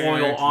dribbling like,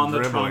 oil on the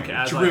dribbling. trunk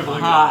as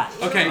Dribbling. I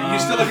climb. Okay, you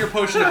still have your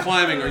potion of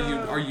climbing.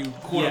 Are you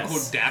quote Yes.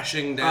 unquote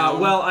dashing down?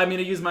 Well, I'm going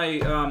to use my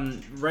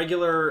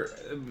regular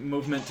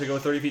movement to go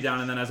 30 feet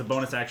down, and then as a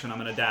bonus action, I'm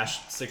going to dash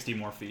 60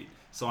 more feet.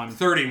 So I'm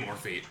 30 more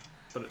feet.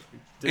 But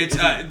It's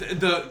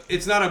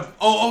it's not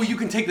a you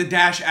can take the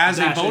dash as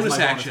Dash a is bonus my bonus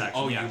action.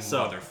 action, Oh, yeah, you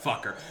so-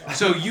 motherfucker!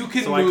 So you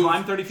can so I move,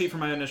 climb 30 feet for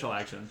my initial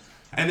action.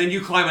 and then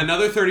you climb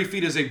another 30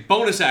 feet as a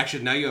bonus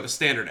action. Now you have a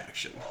standard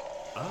action.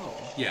 Oh.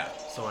 Yeah.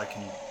 So I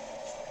can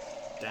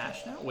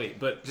dash now? Wait,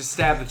 but Just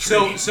stab the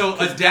tree. So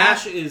a dash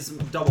dash is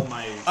double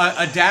my...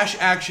 a dash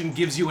action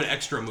gives you an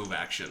extra move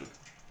action,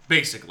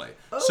 basically.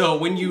 So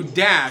when you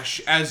dash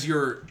as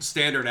your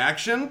standard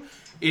action,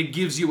 it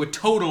gives you a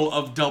total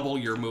of double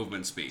your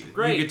movement speed.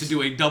 Great. You get to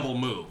do a double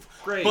move.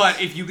 Great.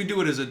 But if you can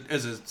do it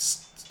as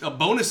a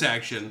bonus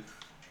action,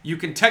 you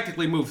can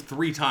technically move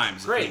 3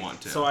 times Great. if you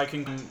want to. So I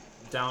can come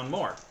down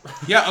more.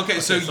 Yeah. Okay.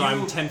 So So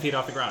I'm 10 feet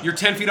off the ground. you're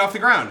 10 feet off the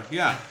ground.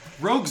 Yeah.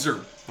 Rogues are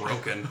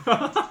broken.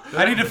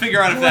 I need to figure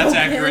out if that's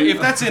accurate.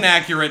 If that's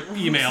inaccurate,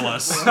 email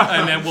us,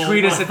 and then we'll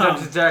Tweet us at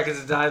Dungeons, Dragons,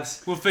 and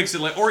Dives. we'll fix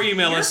it later. Or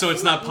email us so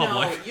it's not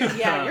public.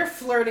 No, you're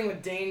flirting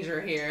with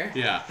danger here.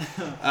 Yeah.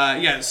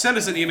 Yeah, send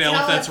us an email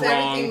Tell if that's us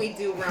everything wong. we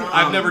do wrong.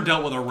 I've never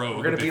dealt with a rogue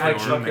We're gonna be before.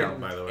 like Email,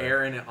 fucking by the way.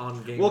 Aaron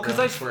on Game Well, 'cause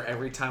Grumps, where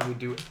every time we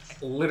do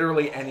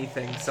literally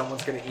anything,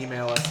 someone's gonna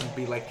email us and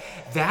be like,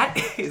 "That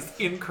is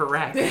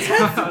incorrect."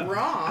 That's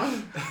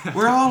wrong.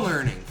 We're all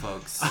learning,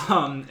 folks.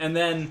 And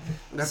then...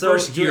 That so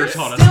first year You're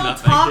taught us still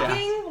nothing.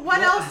 talking? What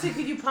else could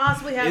you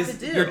possibly have to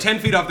do? You're 10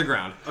 feet off the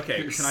ground.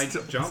 Okay, can I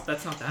jump?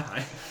 That's not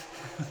that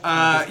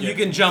high. You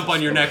can jump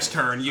on your next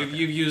turn. You've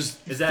used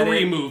Is that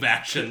 3 it? move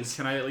actions.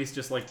 Can I at least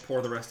just like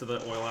pour the rest of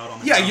the oil out on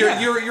the Yeah,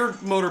 ground? you're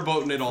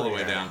motorboating it all the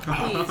way down.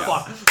 Please.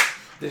 Fuck.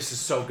 This is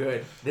so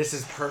good. This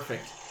is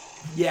perfect.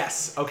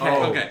 Yes. Okay.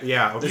 Okay.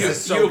 Yeah, okay. This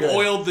is so You've good.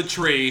 oiled the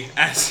tree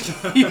as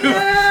you.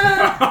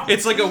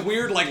 It's like a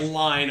weird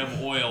line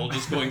of oil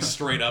just going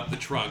straight up the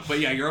trunk. But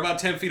yeah, you're about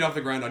 10 feet off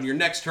the ground. On your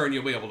next turn,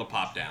 you'll be able to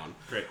pop down.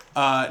 Great.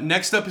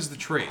 Next up is the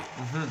tree.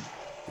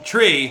 The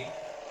tree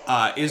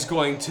is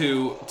going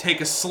to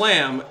take a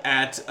slam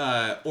at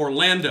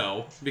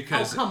Orlando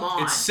because Oh, come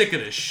on. it's sick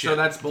of this shit. So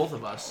that's both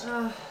of us.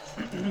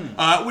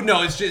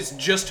 No, it's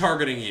just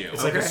targeting you.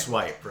 It's like a Okay.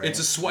 swipe, right? It's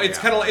a swipe. It's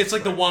Yeah, kind of it's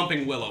like the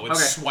Whomping Willow. It's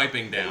Okay.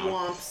 swiping down.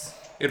 Womps.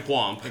 It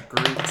whomp.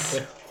 Groots.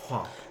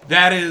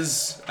 That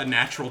is a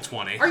natural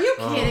 20. Are you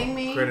kidding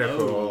me?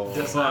 Critical.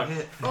 Does not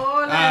hit.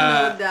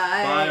 Orlando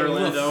died. Bye,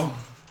 Orlando.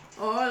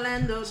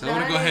 Orlando died. So I'm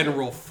gonna go ahead and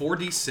roll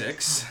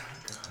 4d6.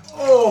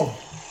 Oh!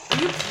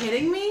 Are you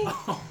kidding me?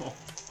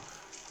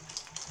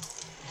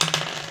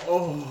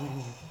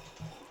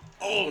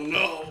 Oh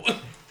no!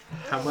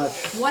 How much?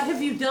 What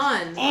have you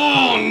done? Oh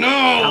How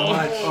no!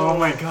 much? Oh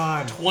my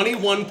god.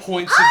 21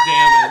 points of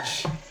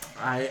damage.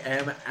 I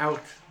am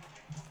out.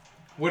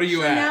 What are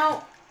you So at?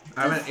 now,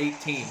 I'm at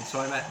 18, so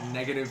I'm at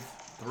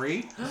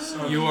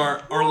 -3. You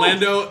are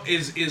Orlando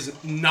is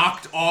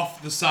knocked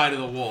off the side of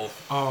the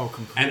wolf Oh,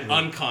 completely. and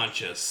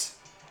unconscious.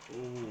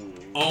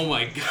 Oh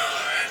my god!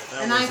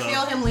 and I was a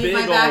feel him leave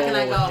my big back, and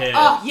I ol' go, hit.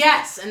 oh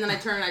yes, and then I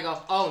turn and I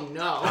go, oh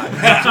no.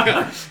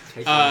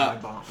 Take all my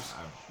bombs.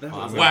 That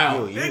was Wow.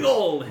 Heal you big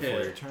old before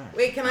your hit. turn.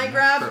 Wait, can I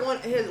grab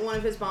one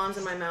of his bombs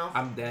in my mouth?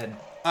 I'm dead.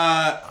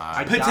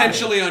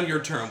 Potentially on your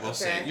turn, we'll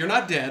see. Okay. You're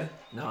not dead.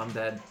 No, I'm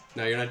dead.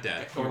 No, you're not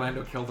dead.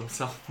 Orlando killed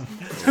himself.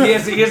 he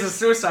has a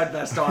suicide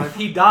vest on. If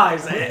he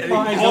dies,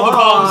 All the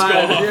bombs go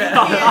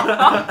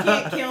off. You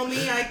can't kill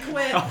me, I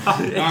quit.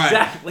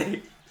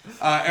 Exactly.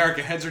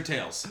 Erica, heads or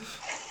tails?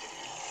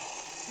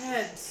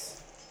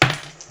 Heads.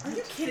 Are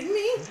you kidding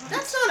me?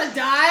 That's not a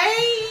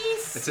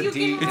dice. It's a You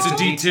D. can It's a roll.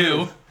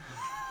 D2.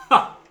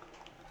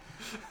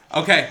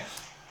 Okay.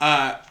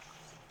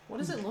 What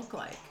does it look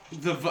like?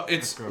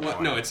 It's go well,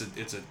 coin. no, it's a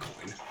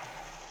coin.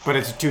 But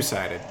it's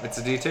two-sided. It's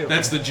a D2.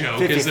 That's the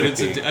joke. Is that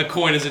it's 50-50. a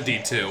coin is a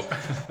D2.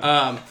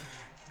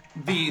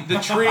 The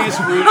tree's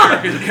root.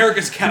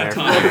 Erica's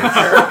catatonic.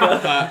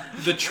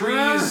 The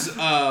tree's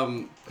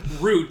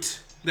root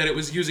that it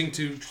was using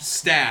to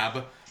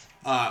stab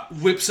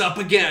whips up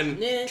again.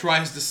 Yeah.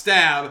 Tries to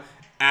stab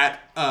at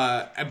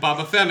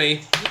Baba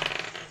Femi.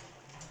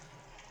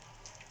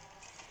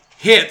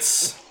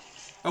 Hits.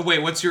 Oh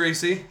wait, what's your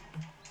AC?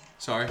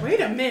 Sorry. Wait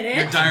a Your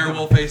minute. dire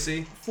wolf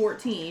AC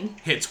 14.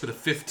 hits with a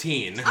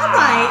 15.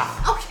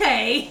 Alright,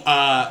 okay.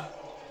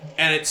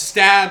 And it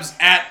stabs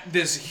at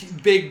this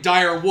big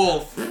dire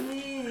wolf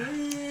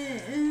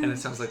and it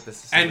sounds like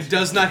this is. and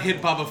does not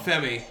hit Baba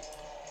Femi.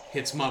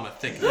 Hits Mama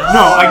Thickness. No,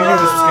 I knew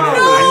this was gonna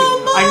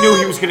happen. I knew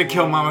he was gonna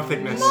kill Mama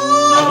Thickness.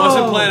 I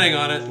wasn't planning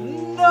on it.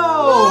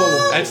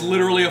 No! That's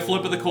literally a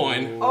flip of the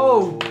coin.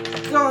 Oh,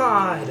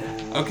 God.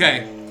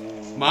 Okay.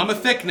 Mama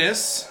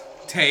Thickness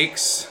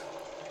takes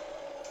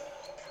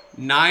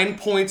 9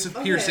 points of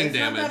piercing it's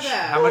not that damage.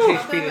 bad. How much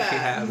Not HP that does she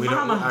bad. have? We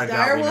don't. I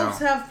doubt we know. Direwolves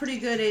have pretty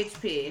good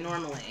HP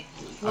normally.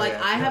 Like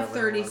yeah, I yeah, have we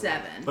don't wanna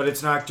 37. But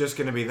it's not just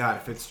going to be that.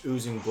 If it's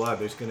oozing blood,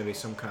 there's going to be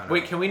some kind of.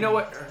 Wait, can we know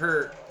what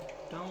her?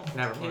 Don't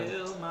Never mind.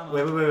 kill mama.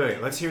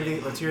 Wait. Let's hear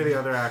the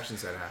other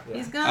actions that happen.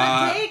 He's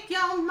gonna take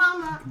your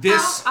mama.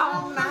 This- out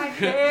all night.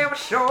 Never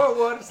sure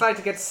what it's like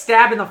to get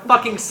stabbed in the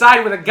fucking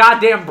side with a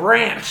goddamn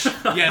branch.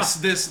 Yes,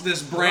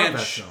 this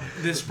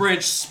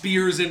branch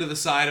spears into the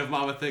side of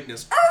Mama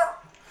Thickness.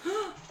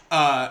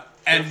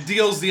 And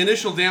deals the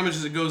initial damage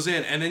as it goes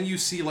in, and then you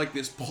see like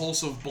this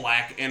pulse of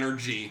black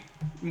energy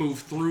move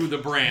through the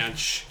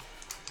branch.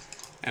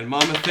 And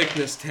Mama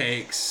Thickness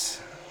takes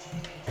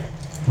Sorry,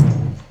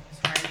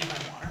 I need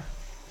my water.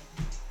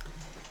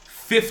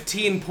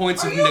 15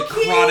 points of Are you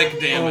necrotic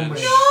kidding me?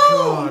 damage.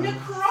 No,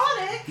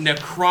 necrotic.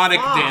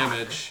 Necrotic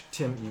damage.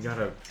 Tim, you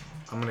gotta.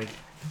 I'm gonna.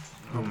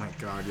 Oh my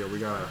god, we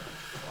gotta.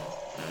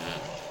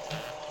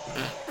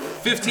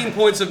 15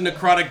 points of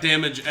necrotic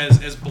damage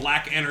as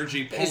black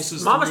energy pulses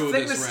Is Mama's through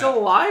Thickness this rat. still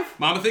alive?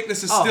 Mama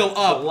Thickness is Oh, still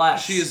up.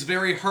 bless. She is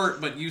very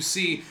hurt, but you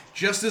see,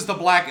 just as the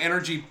black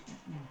energy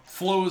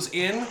flows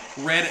in,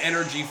 red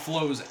energy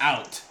flows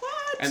out.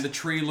 And the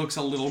tree looks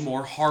a little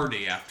more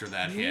hardy after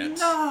that hit.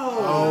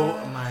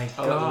 Oh my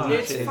god.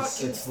 It's It's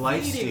fucking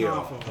life Feeding steal.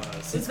 off of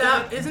us.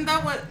 Isn't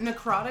that what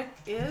necrotic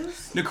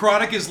is?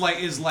 Necrotic is like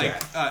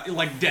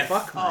death Oh,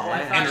 I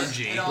thought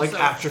energy. It Like also,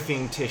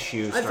 atrophying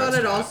tissue. I starts thought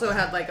it to also happen.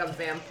 had like a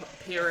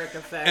vampiric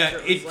effect. or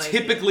It was, like,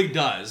 typically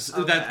does.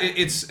 Okay. That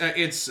it's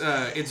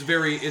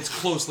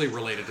closely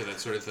related to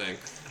that sort of thing.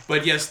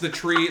 But yes, the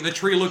tree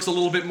looks a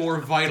little bit more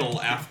vital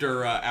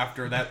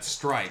after that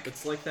strike.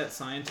 It's like that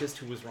scientist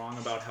who was wrong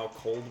about how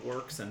cold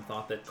works and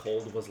thought that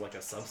cold was like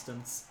a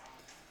substance.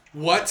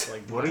 What?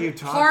 Like What are you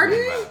talking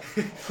Pardon? about?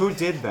 Who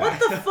did that?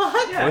 What the fuck?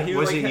 Yeah, he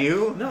Was like, it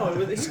you? No, it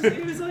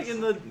was like in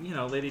the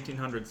late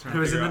 1800s. Trying It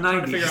was to figure in the out,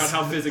 trying to figure 90s. out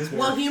how physics works.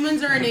 Well,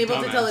 humans are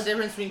unable to tell the Dumbass.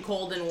 difference between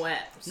cold and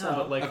wet. So. no,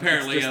 but like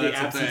Apparently, it's just yeah, the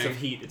that's the absence thing. of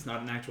heat. It's not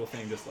an actual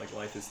thing. Just like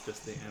life is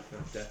just the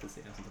death is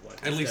the absence of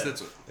life. At least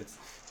Instead, that's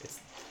it's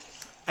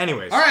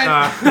Anyways. All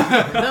right.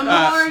 The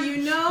more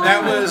you know.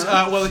 That was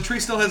well. The tree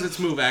still has its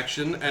move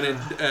action, and it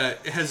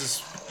has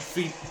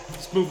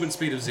its movement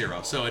speed of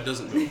 0, so it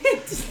doesn't move.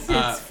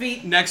 its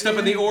feet. Next up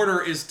in the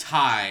order is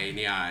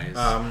Tiny Eyes.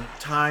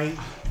 Ty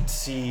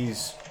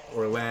sees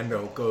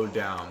Orlando go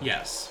down.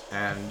 Yes.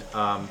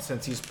 And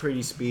since he's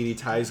pretty speedy,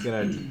 Ty's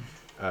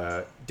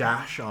gonna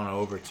dash on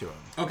over to him.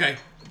 Okay.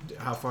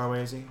 How far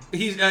away is he?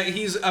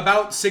 He's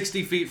about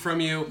 60 feet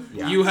from you.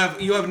 Yeah. You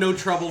have no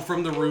trouble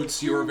from the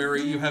roots. You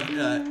have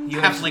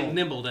halfling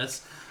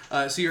nimbleness,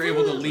 so you're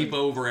able to leap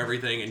over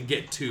everything and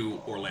get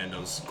to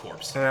Orlando's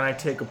corpse. And then I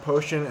take a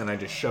potion and I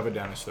just shove it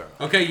down his throat.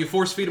 Okay, you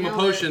force feed him a Nailed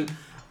it. potion.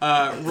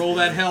 Roll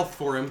that health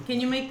for him. Can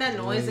you make that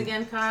noise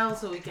again, Kyle,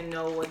 so we can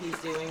know what he's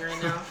doing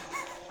right now?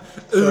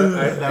 So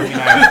that means I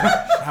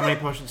have, how many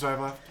potions do I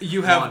have left?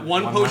 You have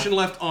one One potion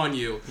left on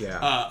you.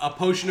 Yeah. A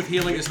potion of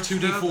healing is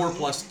 2d4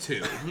 plus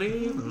 2.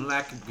 Living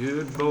like a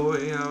good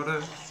boy out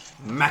of...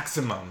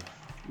 Maximum.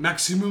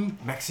 Maximum.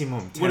 10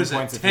 What is it?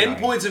 points of 10 healing.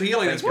 points of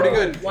healing. That's pretty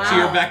good. Wow. So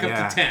you're back up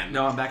Yeah. to 10.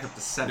 No, I'm back up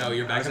to 7. No,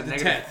 you're back I up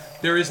was to at 10.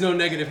 There is no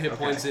negative hit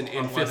points in 5th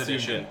unless you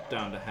edition. get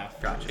down to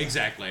half. Gotcha.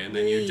 Exactly, and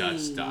then you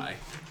just die.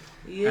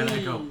 And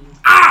I go,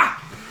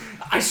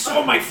 I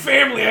saw my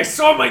family. I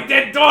saw my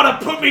dead daughter.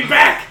 Put me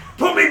back.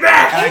 Put me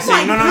back. I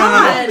say, no.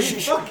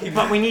 God.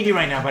 But we need you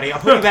right now, buddy.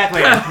 I'll put you back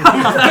later.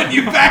 Put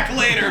you back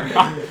later.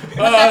 That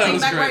that thing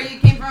was back where great. you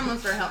came from,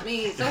 Monster. Help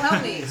me. So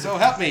help me. So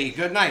help me.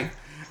 Good night.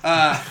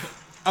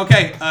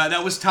 Okay,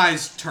 that was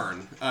Ty's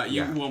turn.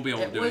 You won't be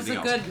able to It do was a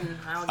anything else. good one.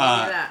 I'll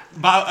give you that.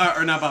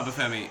 Not Baba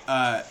Femi.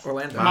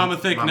 Orlando. Mama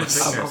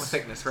Thickness. Oh, Mama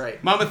Thickness,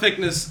 right. Mama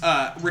Thickness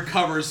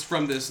recovers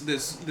from this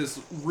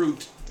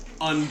root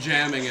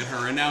unjamming at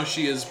her, and now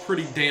she is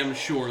pretty damn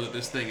sure that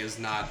this thing is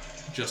not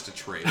just a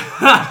tree.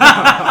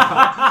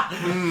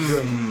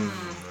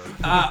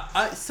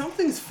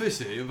 Something's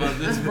fishy about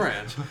this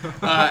branch.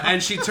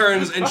 And she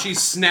turns and she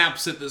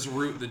snaps at this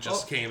root that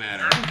just came at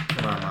her.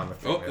 Come on, Mama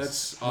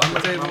Thickness. Oh, that's on the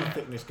table. Mama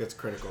Thickness gets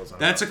criticals on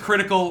That's a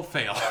critical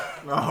fail.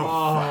 Come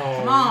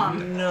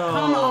on. no.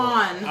 Come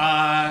on.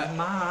 Mom.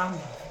 Mom.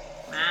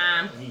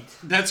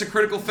 That's a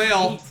critical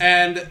fail,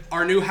 and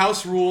our new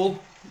house rule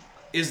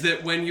is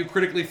that when you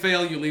critically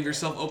fail, you leave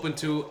yourself open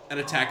to an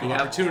attack of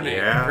opportunity.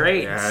 Yeah,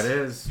 Great. Yeah, it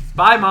is.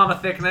 Bye, Mama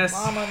Thickness.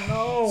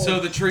 no. So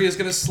the tree is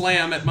going to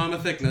slam at Mama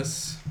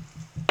Thickness.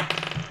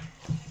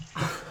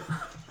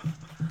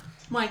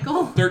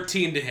 Michael.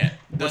 13 to hit.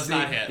 Does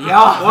not hit. Yeah.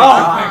 Oh,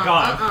 my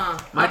God. Uh-uh.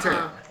 My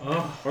turn.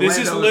 This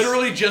is Orlando's-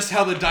 literally just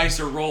how the dice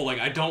are rolling.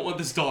 I don't want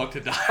this dog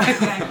to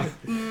die.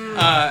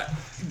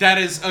 That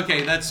is...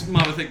 Okay, that's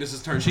Mama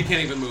Thickness's turn. She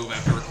can't even move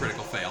after a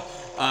critical fail.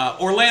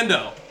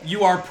 Orlando,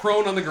 you are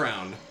prone on the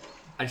ground.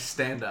 I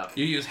stand up.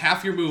 You use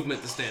half your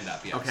movement to stand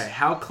up, yes. Okay,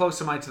 how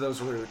close am I to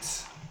those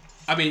roots?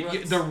 I mean,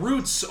 the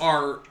roots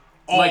are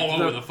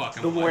all over the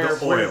fucking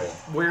place. oil.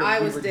 Where I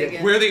we was were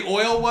digging. Where the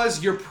oil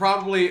was, you're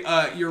probably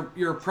a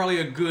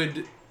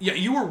good Yeah,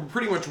 you were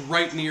pretty much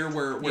right near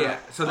where Yeah,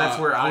 so that's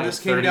where I Otis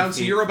am, came 30 down. So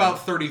feet you're from-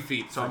 about 30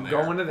 feet So from I'm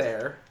there. going to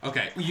there.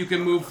 Okay, you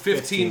can move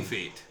 15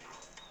 feet.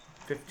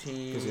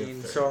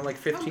 15. So I'm like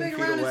 15 big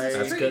feet around is away. this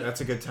That's tree? good. That's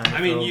a good time. To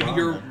I mean, throw a bomb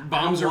your then.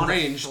 bombs I are wanna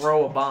ranged.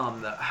 Throw a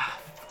bomb though.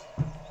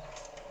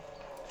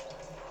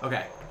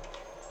 Okay.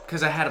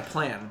 Because I had a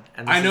plan.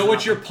 And this I know is what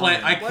not your my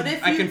plan. I What can,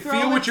 if I you can throw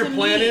feel it what your to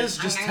plan me? is.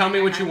 Just tell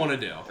me what you want to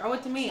do. Throw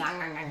it to me.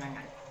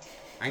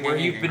 Where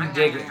you've been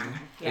digging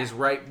Yeah. is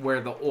right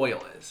where the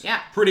oil is. Yeah.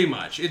 Pretty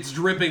much, it's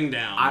dripping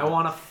down. I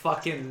want to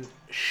fucking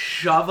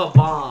shove a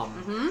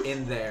bomb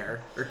in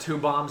there, or 2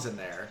 bombs in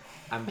there.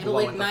 I'm It'll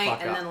blowing the ignite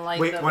fuck and up. then light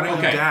Wait, the why don't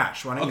you Okay.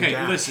 dash? Why don't you Okay,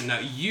 dash? listen now.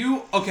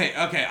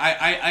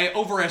 I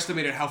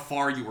overestimated how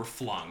far you were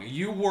flung.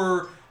 You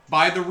were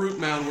by the root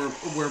mound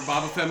where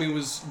Baba Femi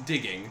was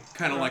digging,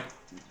 kind of like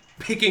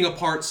picking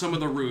apart some of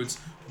the roots,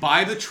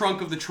 by the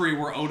trunk of the tree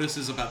where Otis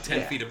is about 10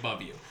 Yeah. feet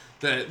above you.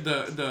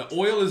 The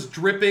oil is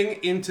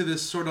dripping into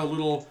this sort of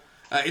little.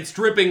 It's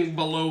dripping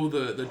below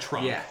the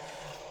trunk. Yeah.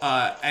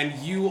 And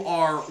you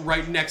are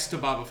right next to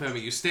Baba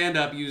Femi. You stand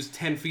up, use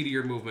 10 feet of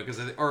your movement,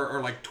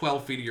 or like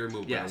 12 feet of your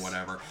movement Yes. or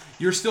whatever.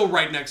 You're still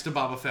right next to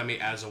Baba Femi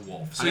as a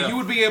wolf. So I know. you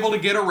would be able to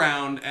get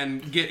around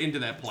and get into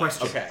that place.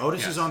 Question. Okay.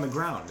 Otis Yes. is on the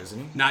ground, isn't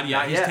he? Not yet.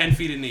 Not He's yet. 10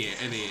 feet in the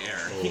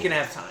air. He can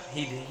have time.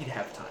 He'd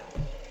have time.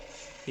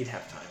 He'd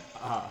have time.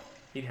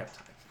 He'd have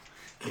time.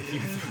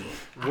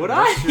 Would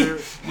I?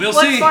 We'll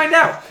Let's see. find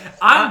out.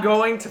 I'm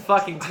going to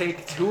fucking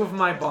take 2 of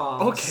my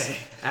bombs. Okay.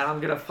 And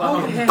I'm gonna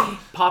fucking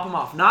pop them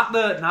off. Not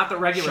the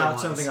regular Shout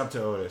ones. something up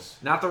to Otis.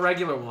 Not the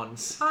regular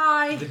ones.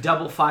 Hi. The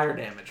double fire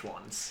damage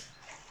ones.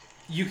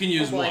 You can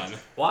use Oh, boy. one.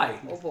 Why?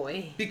 Oh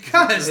boy.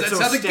 Because It's that's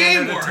a how the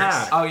standard game works.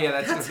 attack. Oh yeah,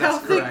 that's how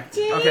the correct.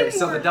 game Okay,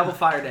 so the works. double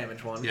fire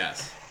damage one.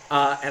 Yes.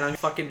 And I'm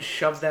fucking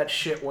shove that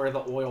shit where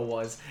the oil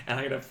was, and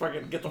I'm gonna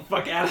fucking get the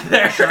fuck out of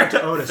there. Shout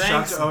to Otis.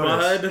 Thanks, Shout to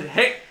Otis. bud.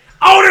 Hey,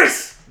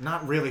 Otis!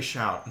 Not really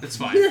shout. It's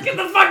fine. Get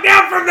the fuck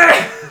down from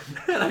there!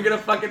 And I'm gonna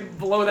fucking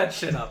blow that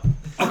shit up.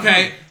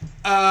 Okay.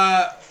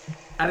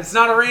 And it's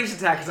not a ranged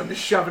attack because I'm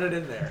just shoving it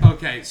in there.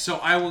 Okay, so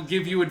I will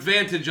give you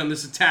advantage on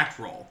this attack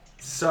roll.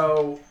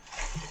 So,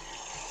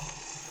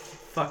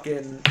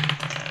 fucking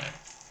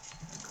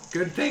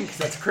good thing because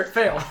that's a crit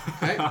fail.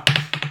 Okay.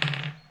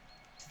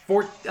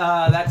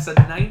 That's a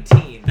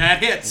 19.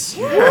 That hits.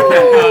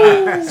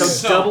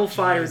 So double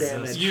fire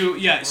damage.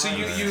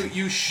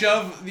 You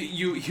shove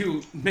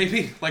you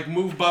maybe like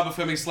move Baba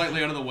Femi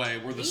slightly out of the way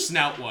where the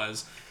snout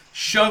was.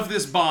 Shove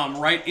this bomb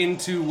right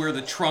into where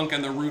the trunk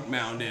and the root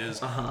mound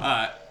is.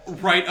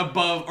 Right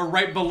above or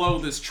right below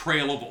this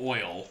trail of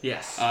oil.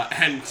 Yes.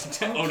 And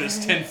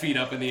Otis 10 feet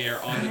up in the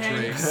air on the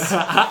tree.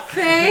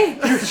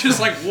 Thanks. You're just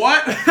like,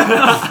 what?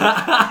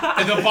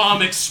 And the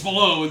bomb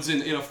explodes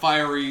in a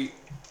fiery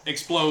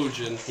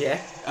explosion.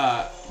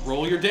 Yeah.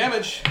 Roll your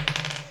damage.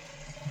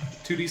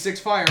 2d6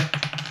 fire.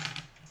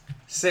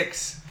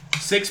 6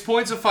 6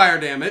 points of fire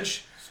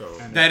damage. So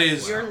That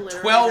is You're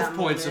literally 12 that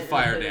points of moment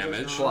fire in the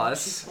damage. She's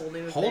plus.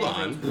 holding the Hold thing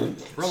on.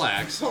 and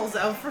Relax. Pulls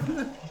out from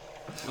the.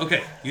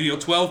 Okay, you deal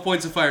 12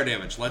 points of fire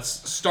damage. Let's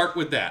start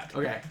with that.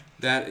 Okay.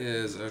 That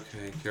is,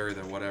 okay, carry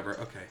the whatever.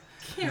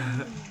 Okay.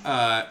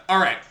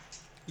 Alright.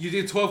 You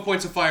do 12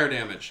 points of fire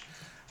damage.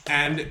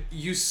 And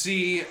you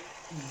see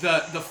the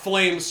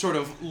flames sort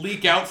of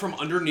leak out from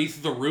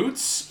underneath the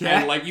roots. Yeah.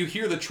 And like you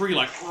hear the tree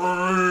like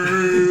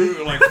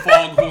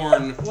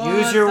foghorn.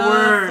 use your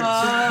words.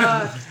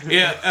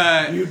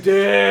 Yeah, You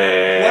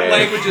did.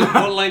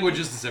 what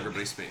languages does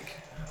everybody speak?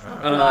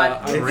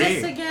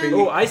 This again.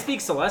 Oh, I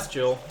speak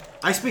Celestial.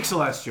 I speak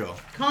Celestial.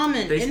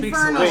 Common. They speak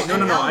Infernal. Wait, no,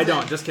 and I Elven.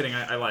 don't. Just kidding.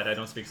 I lied. I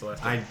don't speak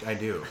Celestial. I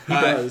do.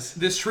 does.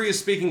 This tree is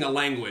speaking a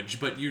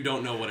language, but you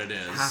don't know what it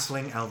is.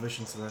 Halfling, Elvish,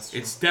 and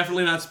Celestial. It's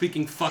definitely not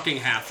speaking fucking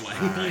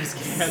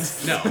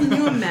halfling. No. Can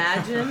you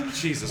imagine?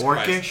 Jesus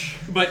Orcish.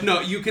 Christ. But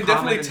no, you can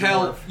Common definitely and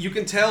tell. dwarf. You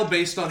can tell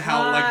based on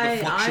how like Hi,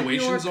 the I'm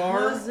fluctuations your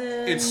are.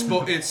 cousin.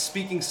 It's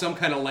speaking some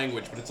kind of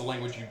language, but it's a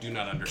language you do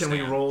not Can understand.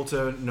 we roll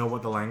to know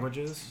what the language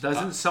is?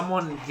 Doesn't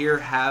someone here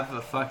have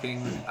a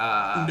fucking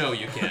No,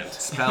 you can't.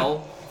 spell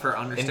for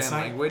understand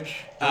Insight? language?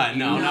 No,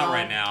 No. not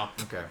right now.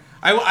 Okay.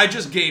 I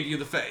just gave you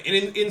the fact.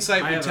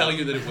 Insight would have tell a-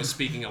 you that it was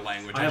speaking a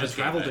language. I have a just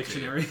gave travel that to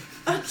you. dictionary.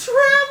 A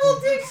travel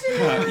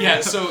dictionary.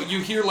 Yeah, so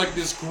you hear like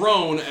this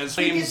groan as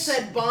I think it flames.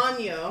 said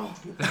Banyo.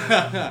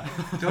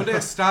 Donde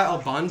está el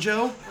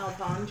banjo? El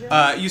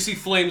Banjo. You see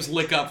flames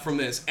lick up from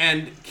this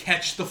and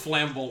catch the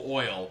flammable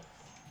oil,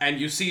 and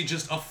you see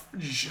just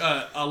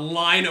a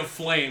line of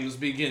flames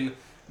begin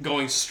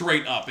going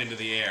straight up into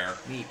the air.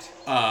 Neat.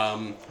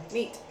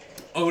 Neat.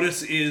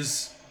 Otis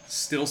is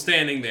still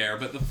standing there,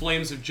 but the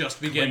flames have just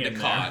begun Hang to in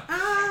there. caught.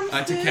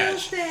 I'm To still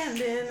catch.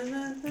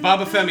 standing.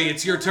 Baba Femi,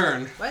 it's your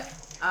turn. What?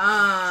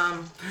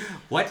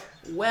 What?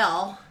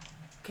 Well,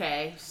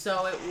 okay,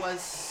 so it was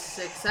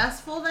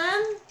successful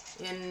then?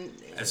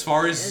 As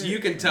far as you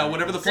can tell,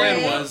 whatever the plan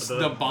Say- was,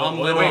 the bomb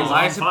the lit oil Wait, is off. why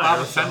on is it fire,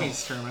 Baba so-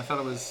 Femi's turn? I thought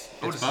it was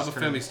It's Otis's Baba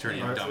turn. Femi's turn,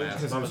 you dumbass.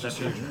 Because it was just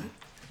your turn.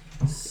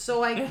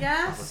 So I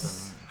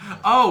guess...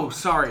 Oh,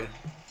 sorry.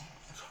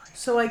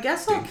 So I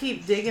guess I'll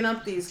keep digging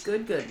up these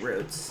good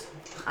roots.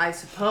 I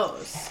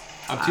suppose.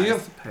 Up to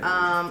you.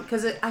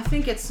 Because I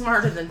think it's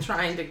smarter than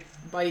trying to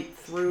bite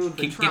through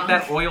the Get trunk.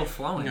 that oil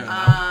flowing.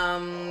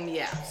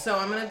 Yeah. So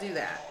I'm gonna do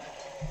that.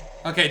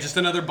 Okay, just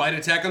another bite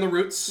attack on the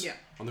roots. Yeah.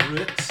 On the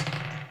roots.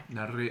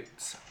 Naruto.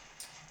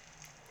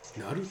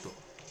 Naruto.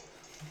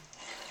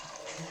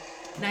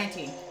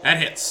 19. That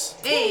hits.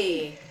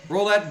 Hey,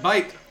 Roll that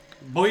bite,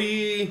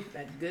 boy.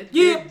 that good.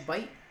 Yeah. Good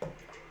bite.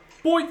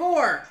 Boy.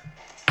 4.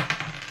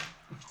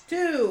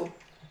 2.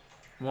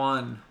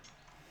 1.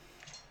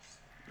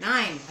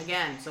 9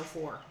 again. So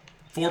 4.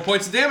 4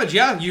 points of damage.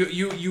 Yeah,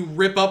 you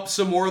rip up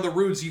some more of the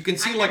roots. You can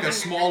see like a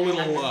small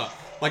little,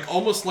 like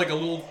almost like a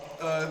little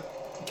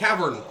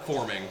cavern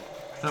forming.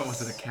 That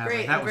wasn't a cavern.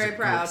 Great, That I'm was very a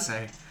proud. good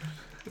say.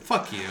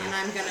 Fuck you. And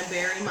I'm gonna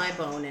bury my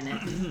bone in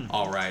it.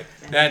 All right,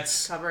 And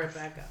that's cover it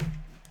back up.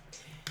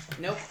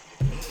 Nope.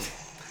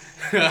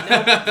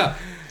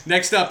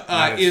 next up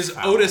That is is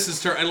foul.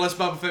 Otis's turn. Unless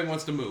Boba Fett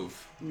wants to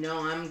move, No,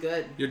 I'm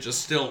good. you're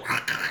just still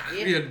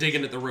Yep. you're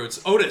digging at the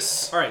roots.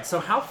 Otis, All right. So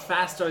how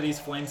fast are these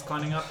flames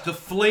climbing up? the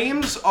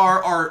flames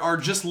are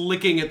just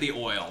licking at the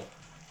oil.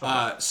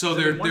 So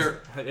they're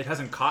It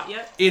hasn't caught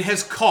yet. it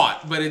has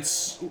caught, but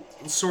it's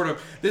sort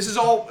of this is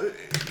all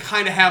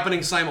kind of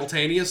happening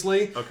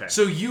simultaneously. Okay.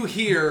 So you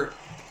hear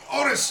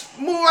Otis,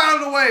 move out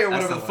of the way, or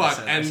That's whatever not the what I fuck,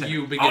 said. I and said,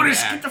 you begin Otis,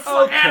 to get act. the fuck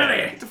out of Okay.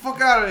 there! Get the fuck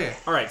out of here.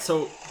 All right.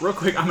 So real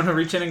quick, I'm gonna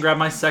reach in and grab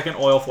my second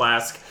oil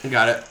flask.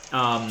 Got it.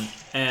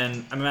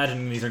 And I'm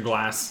imagining these are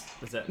glass.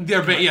 Is that?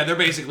 They're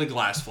basically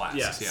glass flasks.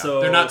 Yeah, Yeah, so-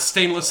 they're not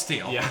stainless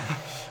steel. Yeah.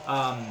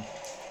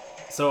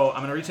 So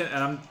I'm gonna reach in,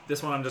 and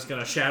this one I'm just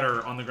gonna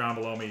shatter on the ground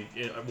below me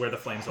where the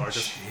flames are.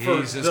 Just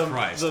Jesus for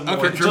Christ. The more,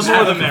 Okay, the just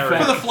more the for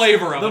merrier. the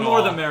flavor of The it more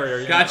all. the merrier,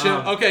 yeah.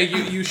 Gotcha. Okay,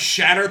 you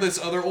shatter this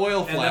other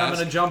oil And then I'm flask.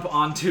 gonna jump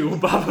onto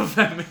Baba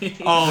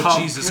Femi. Oh,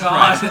 Jesus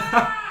God.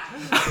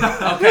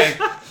 Christ. Okay.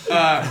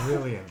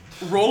 Brilliant.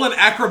 Roll an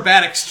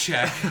acrobatics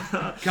check.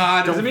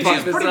 God. I mean, fuck.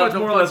 she's pretty much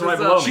more or less right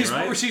below me, She's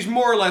right? she's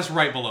more or less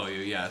right below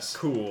you. Yes.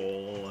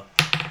 Cool.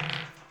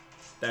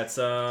 That's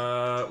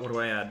what do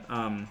I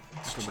add?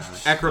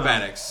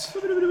 Acrobatics.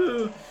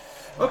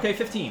 Okay,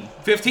 15.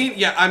 15?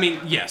 Yeah, I mean,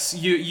 yes.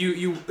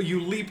 You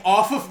leap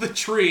off of the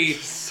tree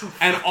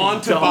and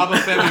onto dumb. Baba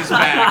Femi's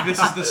back. This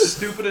is the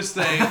stupidest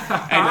thing.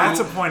 And That's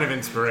you- a point of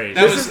inspiration.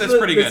 that's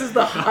pretty good. This is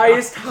the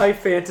highest high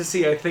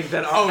fantasy I think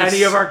that Oh,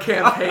 any of our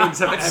campaigns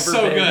have It's ever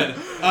so been. good.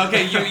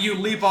 Okay, you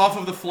leap off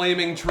of the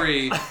flaming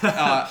tree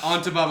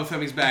onto Baba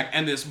Femi's back,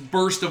 and this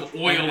burst of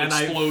oil And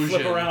explosion.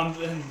 I flip around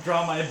and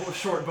draw my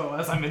short bow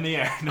as I'm in the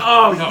air.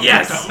 Oh, No,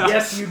 yes! don't.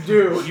 Yes, you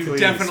do. You Please,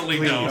 definitely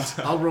please.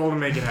 I'll roll to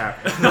make it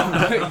happen.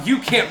 don't. You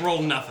can't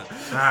roll nothing.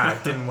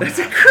 It didn't work.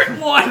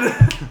 One!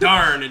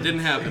 Darn, it didn't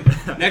happen.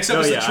 Next up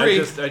Oh is yeah, the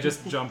tree. I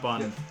just jump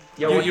on.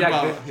 Yeah, You- what, you that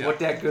bow, good, yeah. what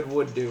that good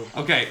would do.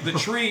 Okay, the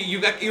tree.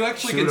 You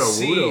actually can Pseudo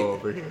see. Wudo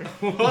over here.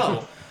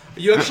 Whoa.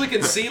 You actually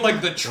can see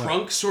like the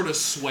trunk sort of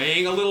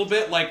swaying a little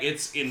bit, like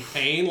it's in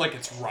pain, like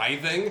it's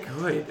writhing.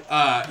 Good.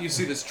 You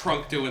see this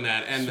trunk doing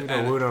that, and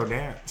Pseudo Wudo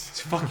dance.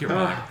 fuck your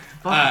mother.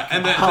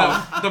 And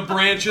the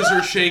branches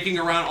are shaking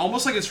around,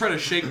 almost like it's trying to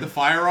shake the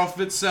fire off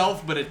of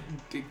itself, but it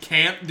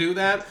can't do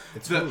that.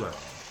 It's the, hula.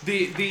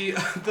 the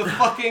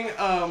fucking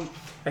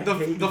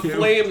the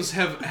flames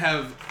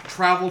have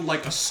traveled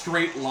like a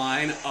straight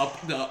line up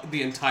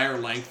the entire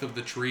length of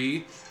the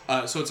tree.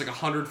 So it's like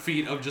 100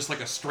 feet of just like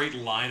a straight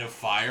line of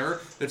fire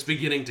that's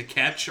beginning to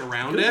catch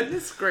around it.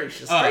 Goodness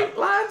gracious. Straight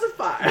lines of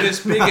fire.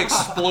 This big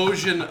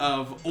explosion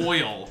of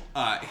oil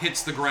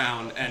hits the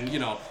ground and,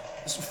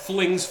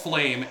 flings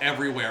flame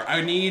everywhere.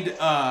 I need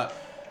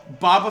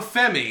Baba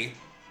Femi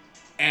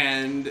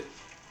and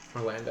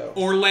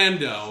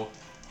Orlando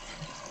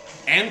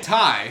and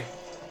Ty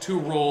to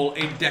roll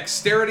a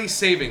dexterity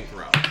saving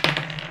throw.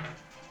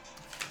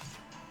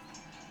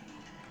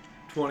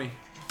 20.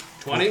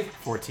 20?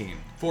 14.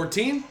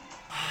 14?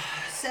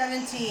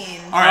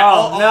 17. All right, Oh,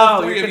 all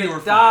no, three you're of you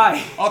gonna are die.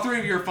 fine. All three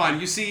of you are fine.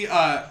 You see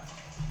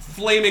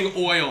flaming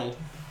oil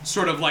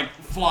sort of like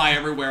fly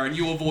everywhere, and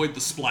you avoid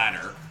the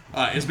splatter.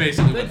 Is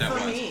basically Good what that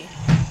for was. me.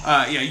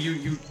 Yeah,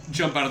 you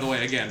jump out of the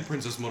way again,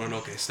 Princess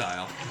Mononoke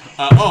style.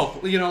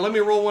 Let me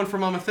roll one for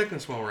Mama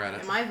Thickness while we're at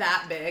it. Am I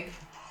that big?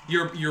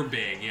 You're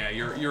big, yeah.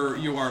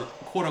 You are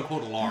quote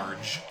unquote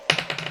large.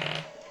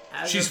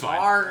 As She's a fine.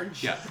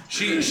 large. Yeah,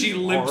 she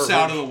limps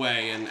out of the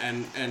way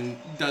and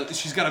does,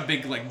 she's got a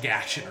big like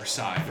gash in her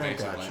side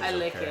basically. I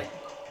lick Okay. it.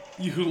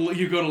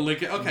 You go to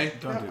lick it. Okay,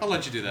 I'll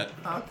let you do that.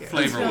 Okay.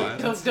 Flavor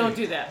wise. Don't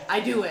do that. I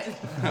do it.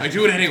 I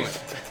do it anyway.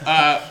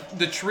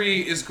 The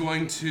tree is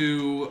going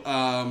to.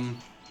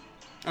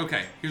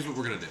 Okay, here's what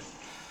we're gonna do.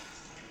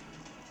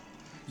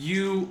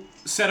 You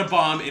set a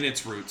bomb in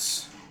its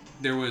roots.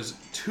 There was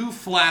 2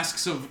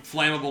 flasks of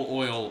flammable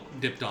oil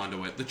dipped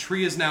onto it. The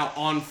tree is now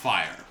on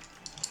fire.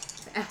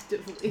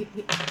 Actively.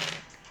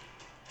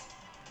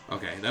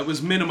 Okay, that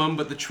was minimum,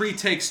 but the tree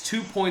takes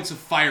 2 points of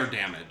fire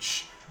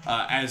damage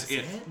as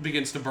it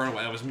begins to burn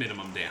away. That was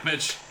minimum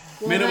damage.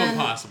 Well, minimum then,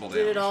 possible did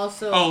damage. it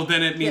also Oh,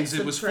 then it means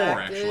get it was 4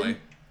 subtracted? actually.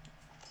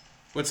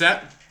 What's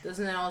that?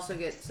 Doesn't it also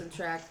get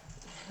subtract?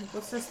 Like,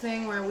 what's this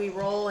thing where we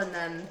roll and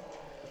then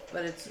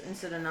But it's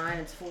instead of 9,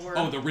 it's 4.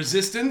 Oh, the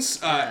resistance.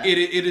 Yeah.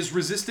 It is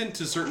resistant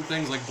to certain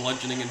things like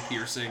bludgeoning and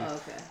piercing. Oh,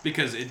 okay.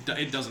 Because it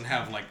doesn't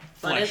have like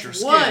But flesh it's or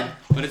skin. wood.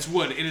 But it's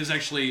wood. It is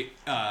actually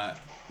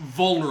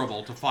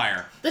vulnerable to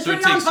fire. The so it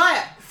tree on takes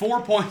fire.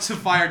 4 points of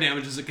fire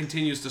damage as it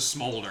continues to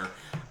smolder.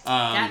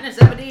 Katniss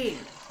Everdeen.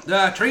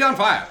 The tree on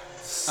fire.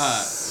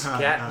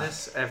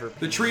 Katniss Everdeen.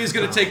 The tree is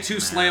going to take 2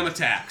 slam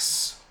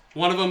attacks.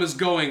 One of them is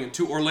going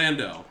to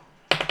Orlando.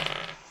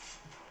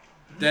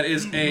 That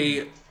is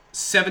a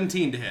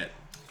 17 to hit.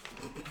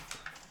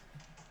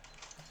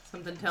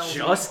 Something tells me.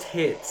 Just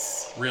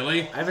hits.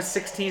 Really? I have a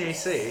 16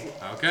 AC.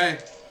 Okay.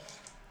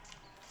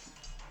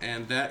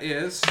 And that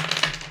is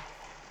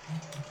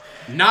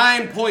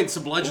 9 points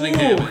of bludgeoning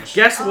damage.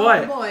 Guess Oh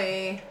what?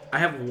 boy. I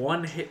have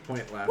 1 hit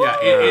point left. Yeah,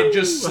 it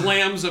just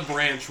slams a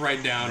branch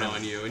right down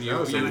on you, and you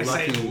was a you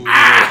lucky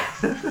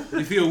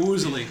you feel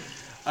woozily.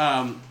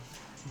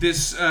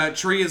 This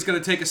tree is going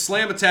to take a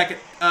slam attack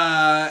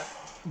at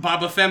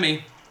Baba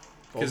Femi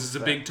because it's a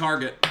big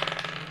target.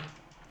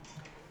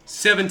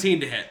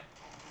 17 to hit.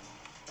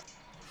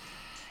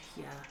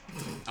 Yeah.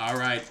 All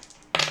right.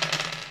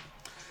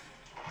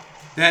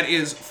 That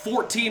is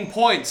 14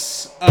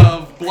 points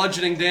of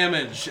bludgeoning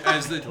damage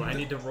as the. Do I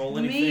need to roll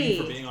anything Me.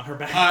 for being on her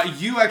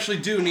back? You actually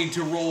do need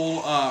to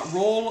roll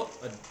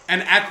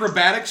an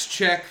acrobatics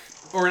check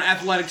or an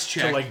athletics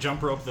check. to like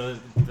jump rope the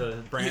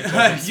branch. as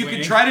I'm You can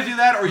swinging? try to do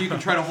that, or you can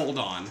try to hold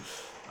on.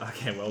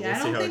 Okay, well, Yeah, I we'll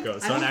see don't how think- it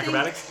goes. I So in don't think-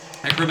 acrobatics,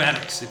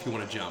 Acrobatics, if you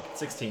want to jump.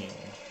 16.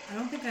 I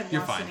don't think I've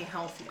You're lost fine. any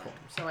health yet.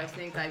 So I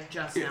think I've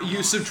just now You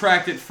lost.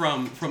 subtract it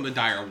from the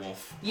dire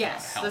wolf.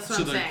 Yes, health. that's what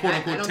so I'm the saying. quote I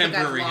unquote don't think I've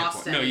temporary hit lost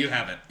point. No, any. you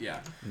haven't. Yeah.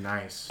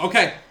 Nice.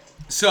 Okay.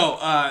 So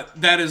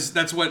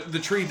that's what the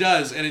tree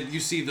does, and you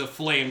see the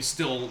flames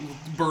still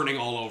burning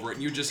all over it.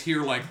 You just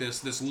hear like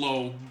this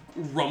low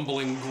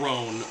rumbling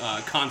groan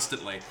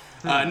constantly.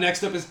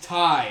 Next up is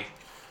Ty.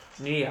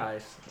 Knee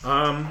eyes.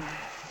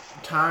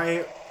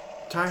 Ty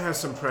has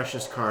some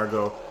precious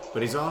cargo,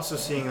 but he's also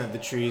seeing that the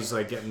tree's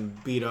like getting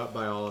beat up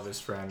by all of his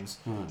friends.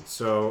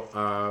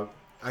 So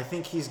I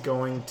think he's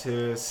going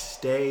to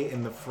stay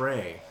in the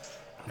fray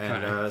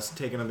and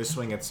take another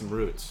swing at some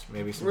roots,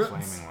 maybe some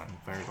flaming one.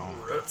 Very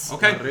vulnerable.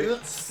 Okay.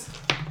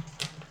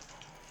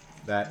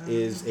 That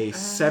is a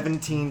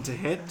 17 to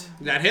hit.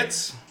 That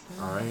hits.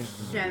 All right,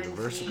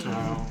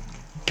 versatile.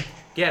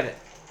 Get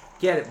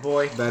it,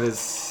 boy. That is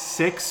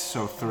 6,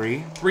 so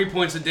 3. 3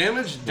 points of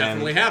damage.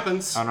 Definitely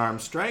happens.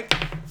 Unarmed strike.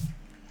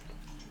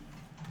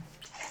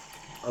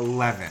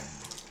 11.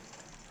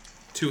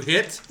 To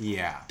hit.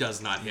 Yeah.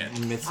 Does not hit.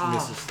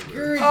 Misses the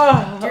root.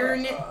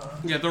 Darn it.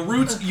 Yeah, the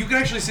roots. You can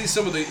actually see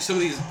some of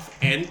these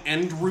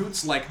end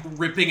roots like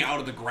ripping out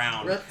of the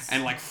ground Roots?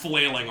 and like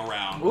flailing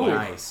around. Ooh.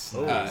 Like, Nice.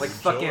 Like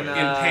fucking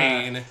in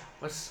pain.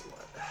 What's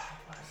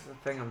the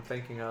thing I'm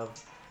thinking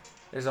of?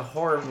 There's a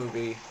horror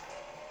movie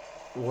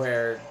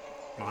where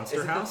Monster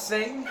is it House? The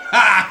Thing?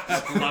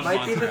 Love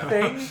Might be the Monster.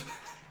 thing.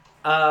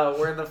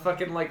 Where the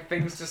fucking like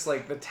things just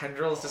like the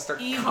tendrils just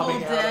start Evil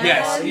coming out. Dead?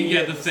 Yes, you Yeah,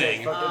 get the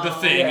thing. The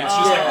thing. Yeah. It's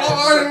just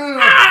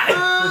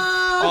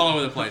like all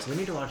over the place. We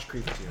need to watch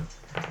Creep 2.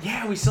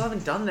 Yeah, we still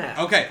haven't done that.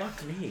 Okay.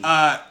 Fuck me.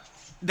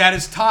 That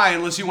is Ty,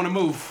 unless you want to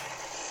move.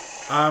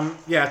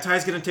 Yeah,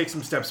 Ty's gonna take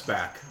some steps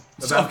back.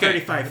 About Okay.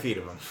 35 feet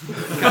of him.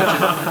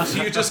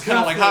 So you just kind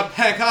of like hop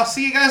back. I'll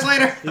see you guys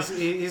later.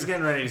 He's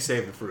getting ready to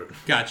save the fruit.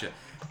 Gotcha.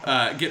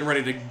 Getting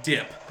ready to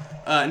dip.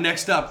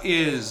 Next up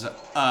is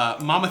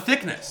Mama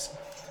Thickness.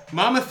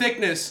 Mama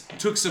Thickness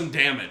took some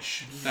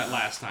damage that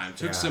last time.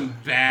 Took Yeah. some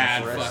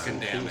bad Rest fucking in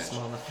peace, damage.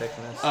 Mama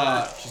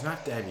Thickness. She's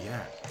not dead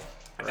yet.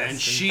 And Rest in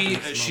she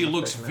peace, she Mama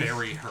looks Thickness.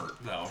 very hurt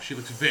though. She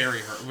looks very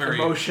hurt. Very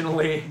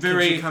Emotionally. Can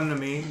very she come to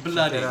me?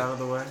 bloody. Get out of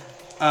the way.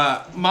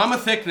 Mama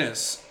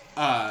Thickness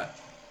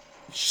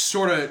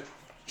sort of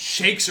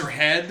shakes her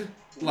head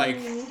like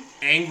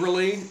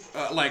angrily,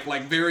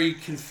 like very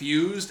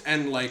confused,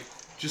 and like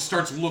just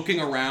starts looking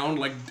around,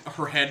 like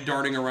her head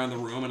darting around the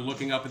room and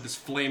looking up at this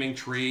flaming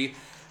tree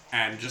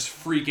and just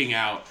freaking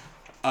out.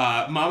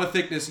 Mama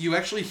Thickness, you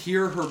actually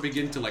hear her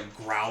begin to like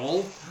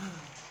growl,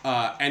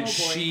 and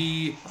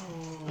she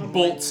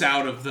bolts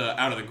out of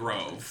the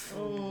grove,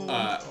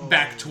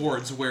 back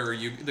towards where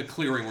the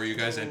clearing where you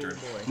guys entered.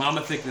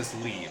 Mama Thickness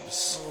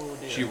leaves.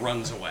 She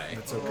runs away.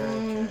 It's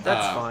okay.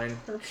 That's fine.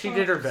 She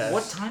did her best.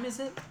 What time is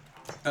it?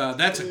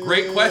 That's a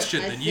great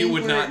question I that you think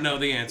would we're- not know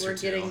the answer We're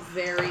getting to.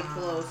 very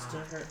close to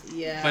her.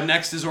 Yeah. But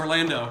next is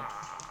Orlando.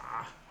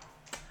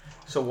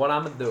 So what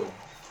I'm gonna do?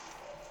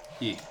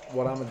 Yeet.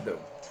 What I'm gonna do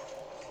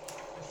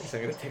is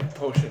I'm gonna take a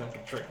potion. I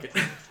can drink it.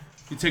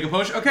 You take a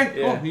potion. Okay,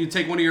 Yeah. cool. You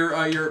take one of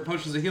your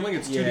potions of healing.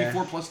 It's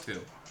 2d4 plus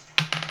 2.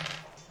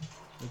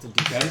 It's a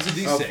decent. That is a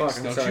d6. Oh, fuck,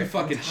 I'm Don't sorry. you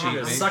fucking cheat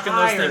me. Sucking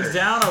those things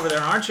down over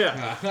there, aren't you?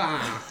 That's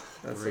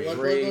a Look,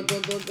 3. look,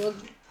 look, look,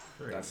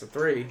 look. That's a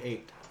 3.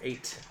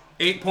 8.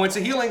 8 points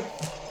of healing.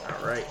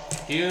 All right.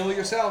 Heal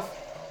yourself.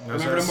 No,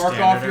 is Remember that to a mark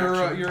off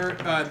standard your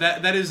action?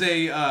 that is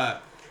a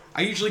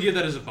I usually give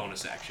that as a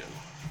bonus action.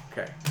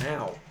 Okay.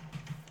 Now.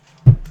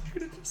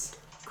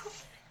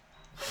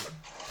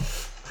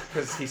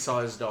 because he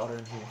saw his daughter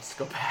and he wants to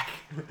go back.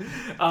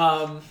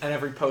 And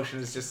every potion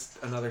is just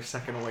another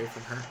second away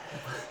from her.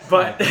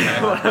 But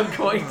what I'm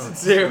going to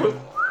do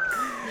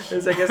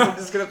is I guess I'm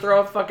just going to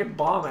throw a fucking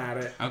bomb at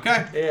it.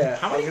 Okay. Yeah.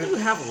 How many do you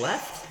have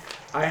left?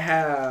 I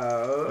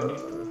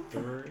have...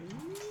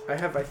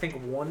 I think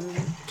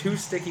 2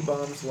 sticky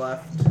bombs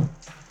left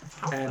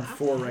and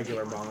 4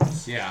 regular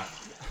bombs. Yeah.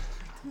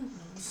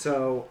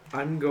 So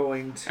I'm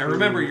going to... And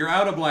remember, you're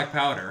out of black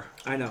powder.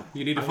 I know.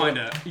 You need to find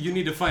a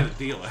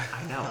dealer.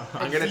 I know.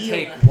 I'm going to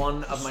take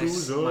one of my You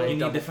need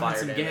double to find fire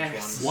some damage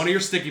gas. ones. One of your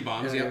sticky I'm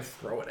bombs, going to yeah.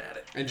 throw it at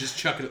it. And just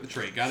chuck it at the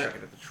tree. Got Chuck it?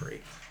 it at the tree.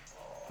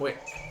 Wait.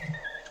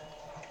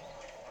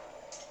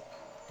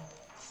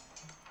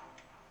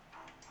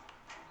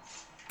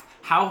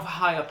 How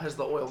high up has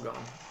the oil gone?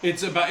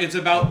 It's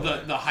about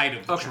the height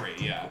of the tree,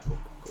 yeah.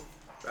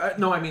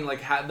 No, I mean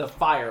like the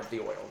fire of the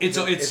oil. It's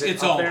Is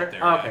it's up all there? up there.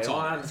 Yeah, Okay, it's well,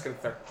 all I'm there. just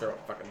gonna throw a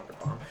fucking another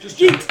bomb. Just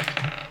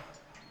Yeet!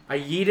 I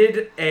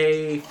yeeted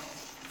a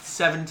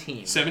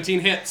 17. 17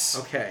 hits.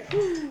 Okay.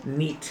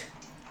 Neat.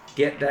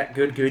 Get that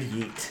good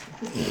yeet.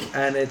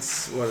 And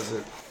it's, what is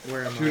it?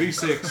 Where am I?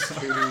 2d6.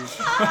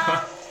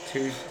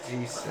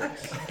 2d6.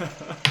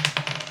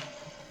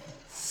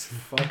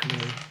 Fuck me.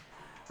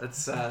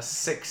 That's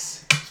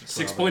 6.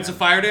 6 points of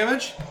fire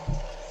damage.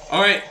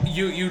 All right,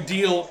 you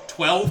deal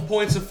 12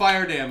 points of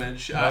fire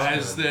damage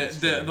as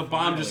the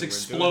bomb just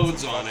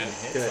explodes on it.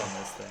 Good.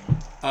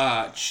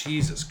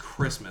 Jesus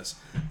Christmas.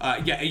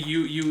 Yeah,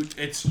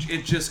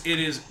 it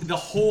is the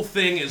whole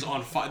thing is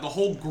on fire. The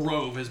whole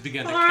grove has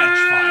begun to catch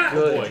fire.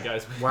 Good. Boy,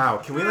 guys. Wow,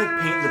 can we like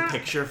paint the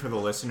picture for the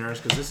listeners?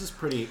 Because this is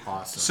pretty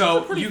awesome.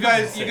 So you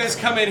guys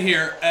come in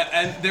here,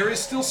 and there is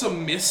still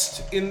some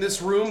mist in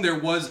this room. There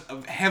was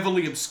a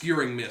heavily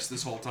obscuring mist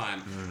this whole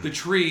time. The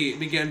tree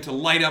began to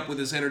light up with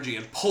this energy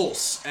and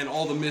pulse, and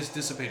all the mist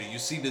dissipated. You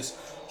see this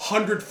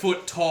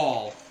 100-foot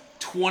tall,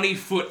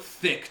 20-foot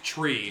thick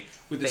tree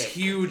with this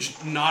huge,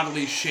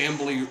 knottily,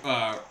 shambly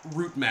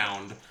root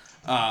mound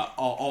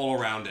all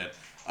around it.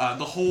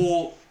 The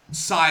whole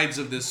sides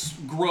of this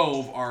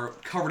grove are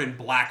covered in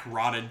black,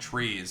 rotted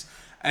trees.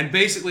 And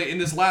basically, in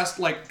this last,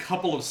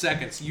 couple of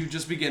seconds, you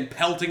just begin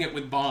pelting it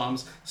with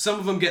bombs. Some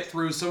of them get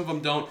through, some of them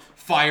don't.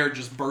 Fire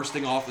just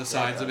bursting off the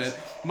sides of it.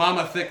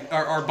 Baba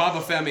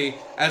Femi,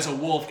 as a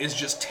wolf, is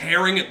just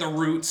tearing at the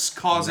roots,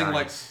 causing,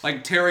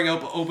 like tearing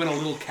open a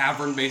little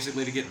cavern,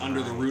 basically, to get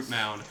under the root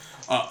mound.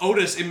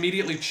 Otis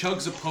immediately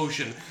chugs a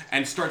potion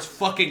and starts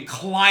fucking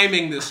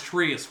climbing this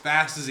tree as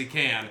fast as he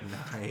can.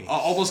 Nice.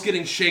 Almost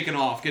getting shaken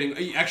off,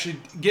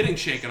 getting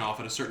shaken off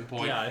at a certain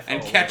point, Yeah, I fell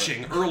and a little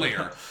catching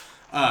earlier.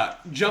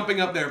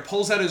 Jumping up there,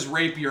 pulls out his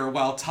rapier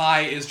while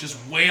Ty is just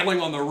wailing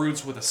on the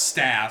roots with a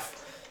staff,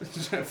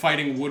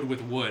 fighting wood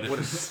with wood. What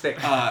a stick.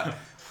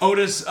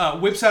 Otis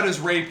whips out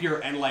his rapier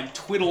and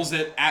twiddles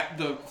it at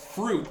the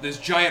fruit, this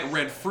giant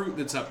red fruit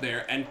that's up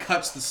there, and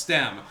cuts the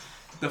stem.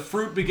 The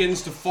fruit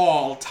begins to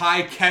fall.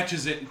 Ty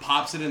catches it and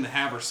pops it in the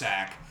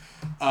haversack,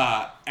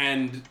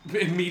 and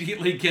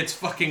immediately gets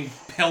fucking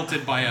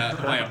pelted by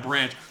a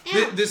branch.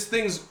 This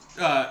thing's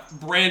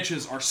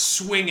branches are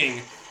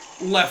swinging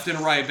left and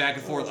right, back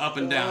and forth, up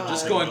and down,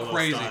 just going Willow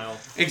crazy. style.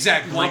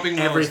 Exactly, lumping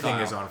Willow everything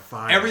style. is on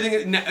fire.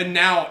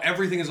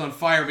 Everything is on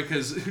fire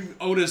because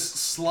Otis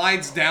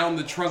slides down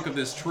the trunk of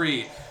this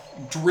tree,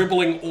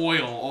 dribbling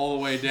oil all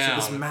the way down.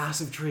 So this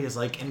massive tree is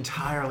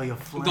entirely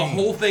aflame. The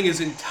whole thing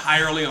is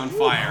entirely on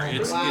fire.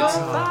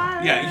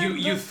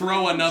 You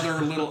throw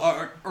another little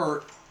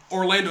or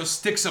Orlando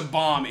sticks a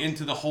bomb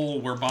into the hole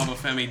where Baba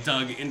Femi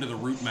dug into the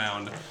root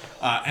mound,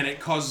 and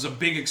it causes a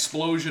big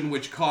explosion,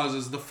 which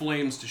causes the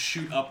flames to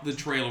shoot up the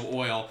trail of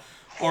oil.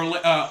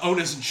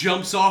 Otis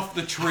jumps off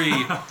the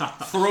tree,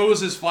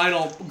 throws his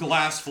final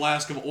glass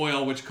flask of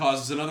oil, which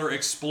causes another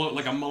explode,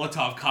 like a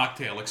Molotov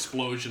cocktail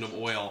explosion of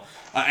oil,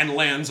 and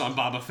lands on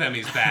Baba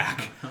Femi's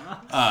back.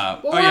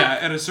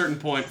 At a certain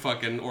point,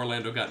 fucking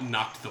Orlando got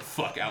knocked the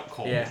fuck out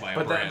cold by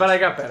a branch. But I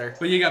got better.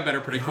 But you got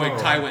better pretty quick.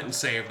 Ty went and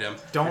saved him.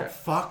 Don't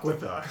fuck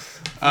with us.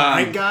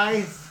 Right,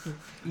 guys?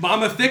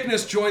 Mama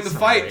Thickness joined the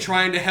fight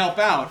trying to help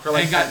out For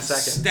like and got 10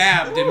 seconds.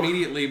 stabbed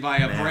immediately by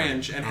a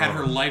branch and had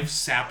her life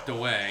sapped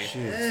away.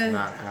 She's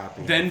not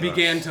happy. Then with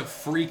began us. to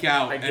freak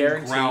out I and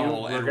guarantee growl you,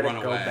 we're and gonna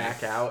run go away.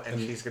 back out, and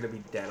she's gonna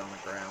be dead on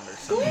the ground or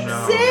something.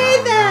 No, Say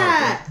no,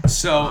 that!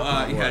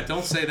 So,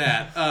 don't say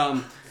that.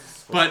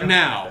 But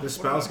now, The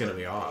spell's gonna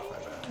be off, I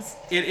bet.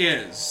 it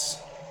is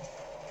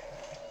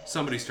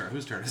somebody's turn.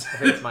 Whose turn is I it?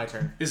 think it's my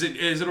turn. Is it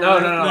No,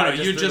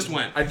 Orlando? You just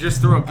went. I just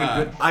threw a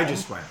good. I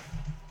just went.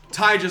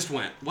 Ty just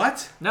went.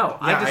 What? No, Yeah,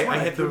 I just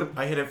went.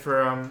 I hit it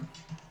for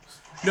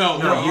No,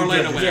 No, you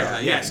Orlando did. went. Yeah,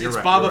 Yes, you're it's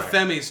right, Baba you're right.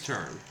 Femi's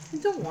turn. I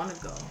don't want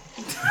to go.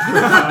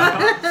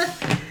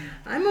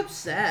 I'm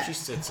upset. She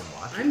sits and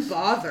watches. I'm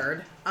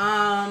bothered.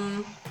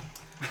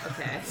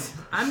 Okay.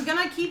 I'm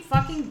gonna keep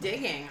fucking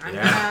digging.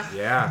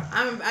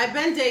 I've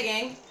been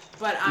digging,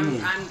 but I'm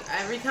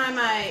every time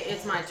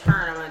it's my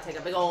turn, I'm gonna take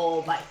a big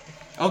old bite.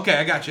 Okay,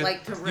 I got you.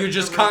 Like to rip You're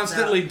just the roots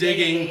constantly out.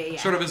 digging,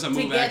 Yeah. sort of as a to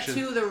move get action.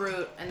 to the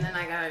root, and then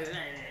I gotta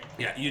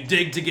Yeah, you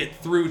dig to get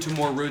through to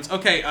more roots.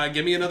 Okay,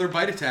 give me another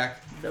bite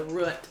attack. the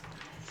root.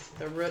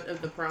 The root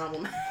of the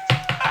problem.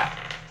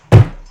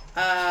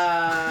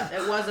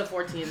 It was a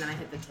 14, then I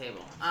hit the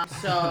table.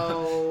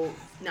 So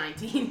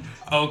 19.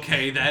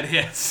 Okay, that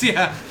hits.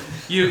 Yeah,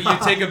 you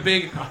take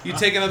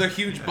another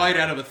huge bite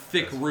out of a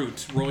thick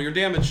root. Roll your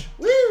damage.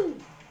 Woo!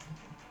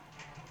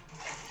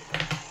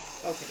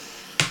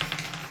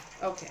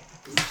 Okay.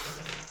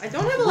 I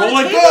don't have a lot Roll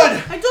of it table.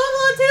 good! I don't have a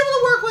lot of table to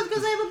work with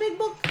because I have a big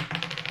book.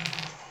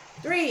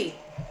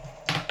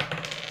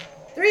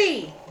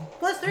 3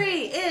 plus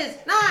 3 is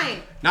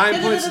 9.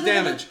 9 points of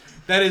damage.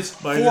 That is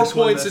 4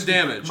 points of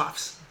damage.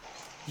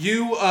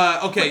 You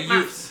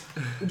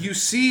you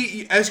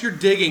see as you're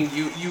digging,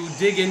 you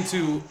dig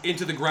into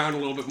the ground a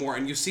little bit more,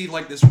 and you see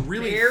like this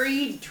really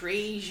buried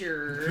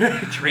treasure.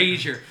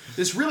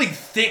 This really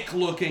thick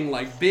looking,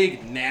 like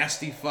big,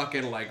 nasty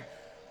fucking like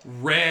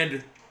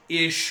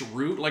red-ish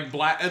root, like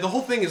black. The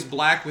whole thing is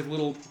black with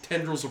little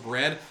tendrils of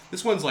red.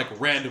 This one's like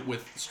red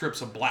with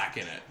strips of black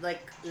in it.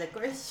 Like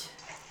licorice.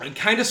 And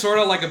kind of, sort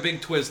of like a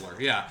big Twizzler,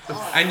 yeah.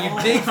 And you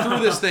dig through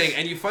this thing,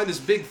 and you find this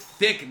big,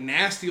 thick,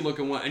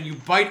 nasty-looking one, and you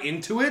bite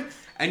into it,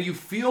 and you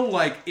feel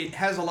like it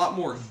has a lot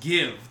more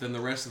give than the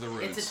rest of the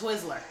roots. It's a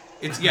Twizzler.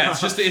 It's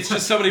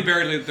just somebody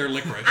buried their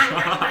licorice.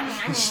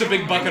 It's just a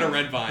big bucket of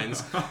red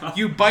vines.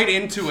 You bite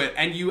into it,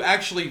 and you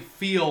actually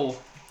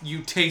feel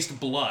you taste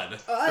blood.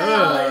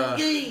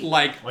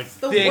 Like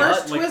the thick,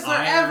 worst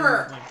Twizzler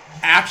ever.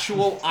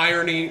 Actual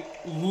irony,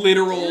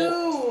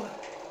 literal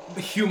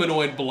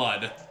humanoid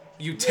blood.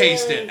 You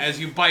taste it as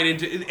you bite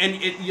into it, and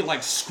it like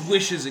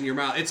squishes in your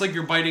mouth. It's like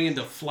you're biting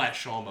into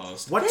flesh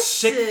almost. What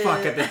sick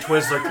fuck at the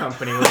Twizzler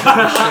company was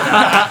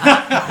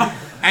that shit?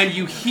 And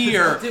you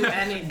hear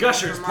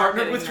Gushers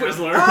partnered with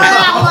Twizzler.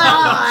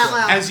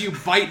 as you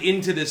bite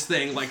into this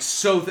thing, like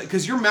so,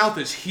 because your mouth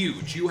is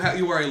huge. You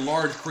are a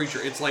large creature.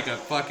 It's like a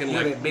fucking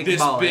like big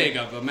this boy. big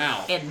of a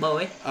mouth. Head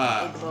boy.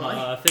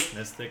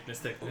 Thickness.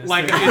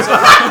 Like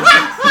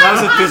That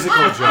was a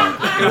physical joke.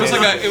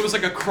 it was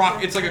like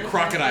a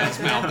crocodile's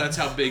mouth. That's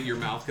how big your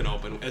mouth can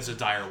open as a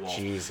dire wolf.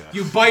 Jesus.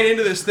 You bite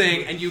into this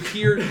thing and you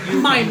hear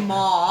My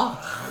maw.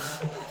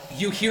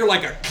 you hear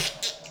like a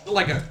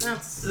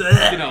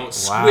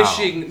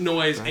squishing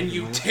noise, and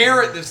you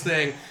tear at this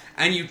thing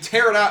and you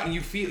tear it out, and you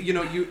feel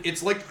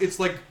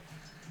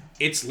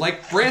it's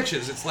like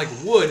branches, it's like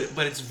wood,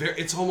 but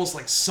it's almost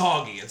like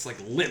soggy, it's like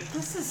limp.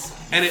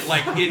 And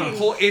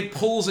it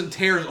pulls and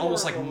tears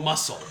almost like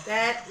muscle.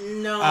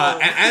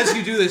 And as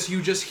you do this,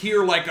 you just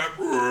hear like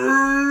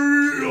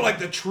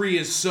the tree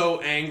is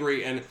so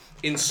angry and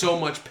in so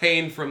much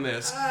pain from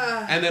this.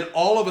 And then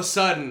all of a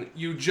sudden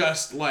you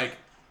just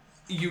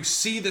you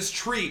see this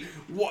tree,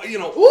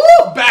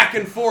 back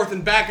and forth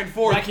and back and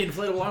forth. Wacky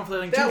inflatable arm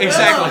flailing too.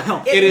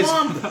 Exactly. It is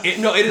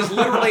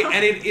literally,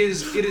 and it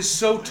is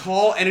so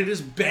tall, and it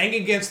is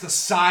banging against the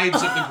sides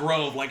of the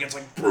grove, like it's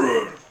like,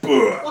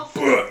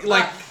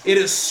 like it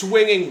is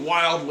swinging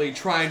wildly,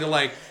 trying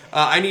to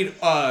I need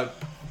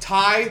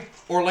Ty,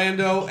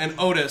 Orlando, and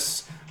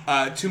Otis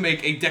to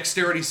make a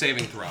dexterity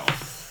saving throw.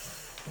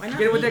 Why not?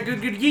 Get it with that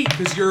good yeet.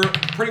 Because you're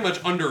pretty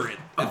much under it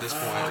at this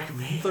point.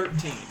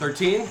 13.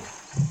 13?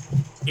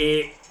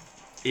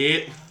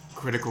 It.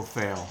 Critical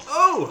fail.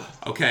 Oh!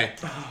 Okay.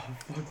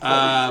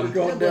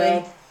 Going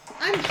down.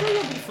 I'm sure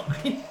you'll be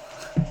fine.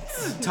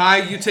 Ty,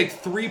 you take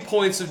 3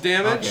 points of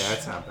damage. Okay,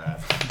 that's not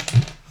bad.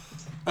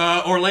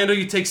 Orlando,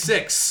 you take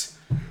 6.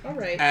 All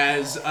right.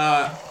 As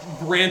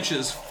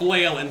branches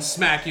flail and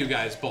smack you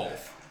guys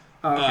both.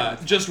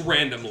 Just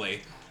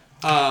randomly.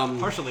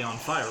 Partially on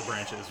fire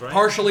branches, right?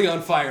 Partially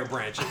on fire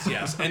branches,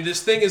 yes. And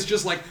this thing is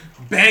just like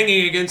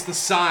banging against the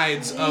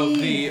sides of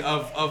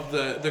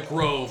the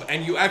grove,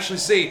 and you actually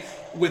see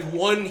with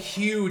one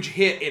huge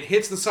hit, it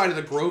hits the side of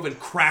the grove and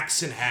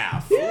cracks in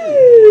half,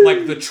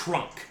 like the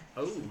trunk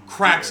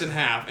cracks in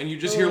half, and you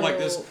just hear like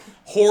this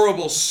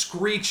horrible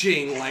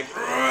screeching, like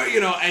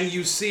and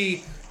you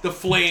see the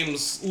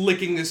flames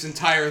licking this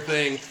entire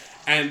thing,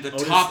 and the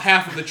top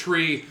half of the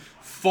tree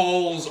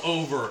falls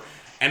over.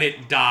 And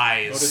it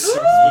dies.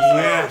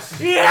 Yes.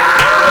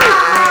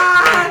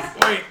 Yes!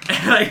 Wait.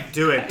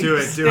 Do it.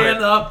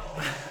 Stand up,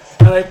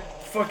 and I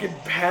fucking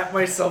pat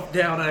myself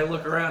down, and I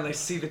look around, and I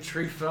see the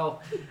tree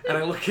fell, and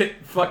I look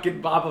at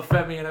fucking Baba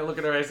Femi, and I look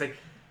at her, and I say,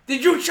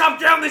 "Did you chop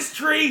down this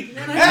tree?" We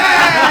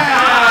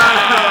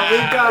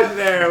got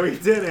there. We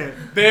did it.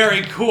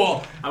 Very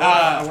cool.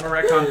 I want to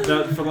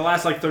retcon for the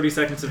last 30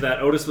 seconds of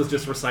that. Otis was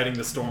just reciting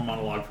the storm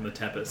monologue from The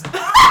Tempest.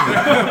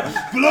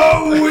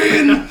 Blow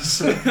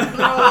winds.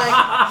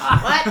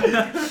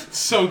 What?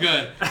 So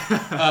good.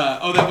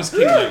 That was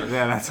King Lear.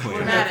 Yeah, that's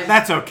hilarious. Dramatic.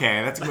 That's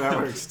okay. That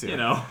works too.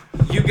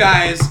 You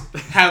guys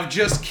have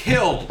just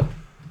killed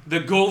the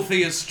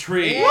Golthius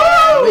tree.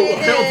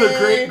 Killed the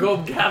great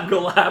Gold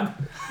Gabgalab.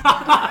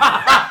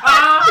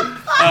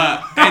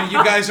 And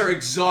you guys are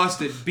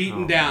exhausted,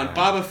 beaten down.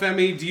 Baba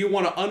Femi, do you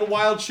want to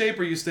unwild shape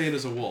or are you staying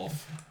as a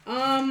wolf?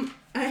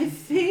 I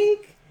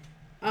think.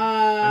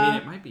 I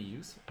mean, it might be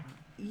useful.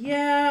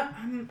 Yeah.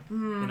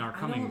 In our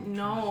coming. I don't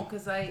know,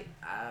 because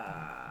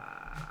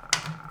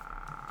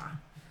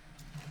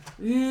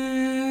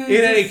In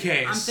any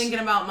case, I'm thinking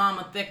about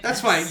Mama Thickness.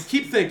 that's fine.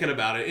 Keep thinking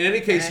about it. In any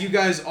case, Okay. you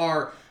guys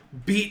are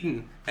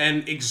beaten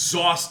and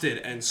exhausted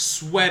and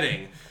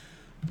sweating.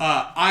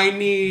 I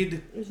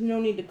need There's no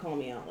need to call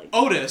me out like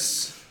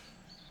Otis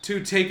to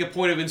take a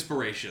point of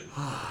inspiration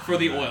for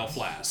the oil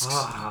flasks.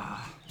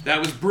 That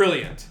was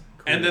brilliant.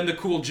 And then the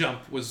cool jump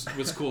was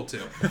cool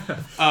too.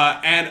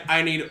 And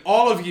I need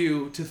all of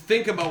you to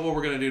think about what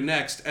we're going to do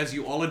next as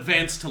you all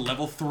advance to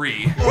level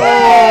 3.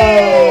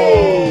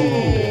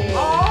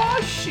 Oh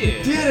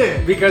shit! Did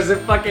it! Because if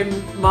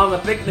fucking Mama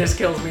Thickness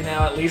kills me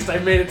now, at least I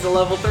made it to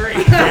level 3.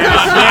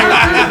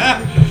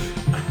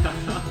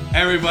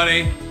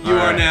 Everybody, you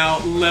are now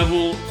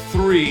level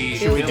 3.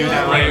 Should we do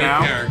that right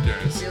now?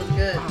 Characters. feels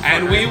good.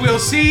 And we will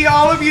see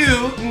all of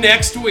you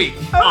next week.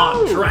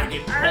 On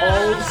Dragon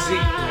Ball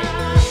Z.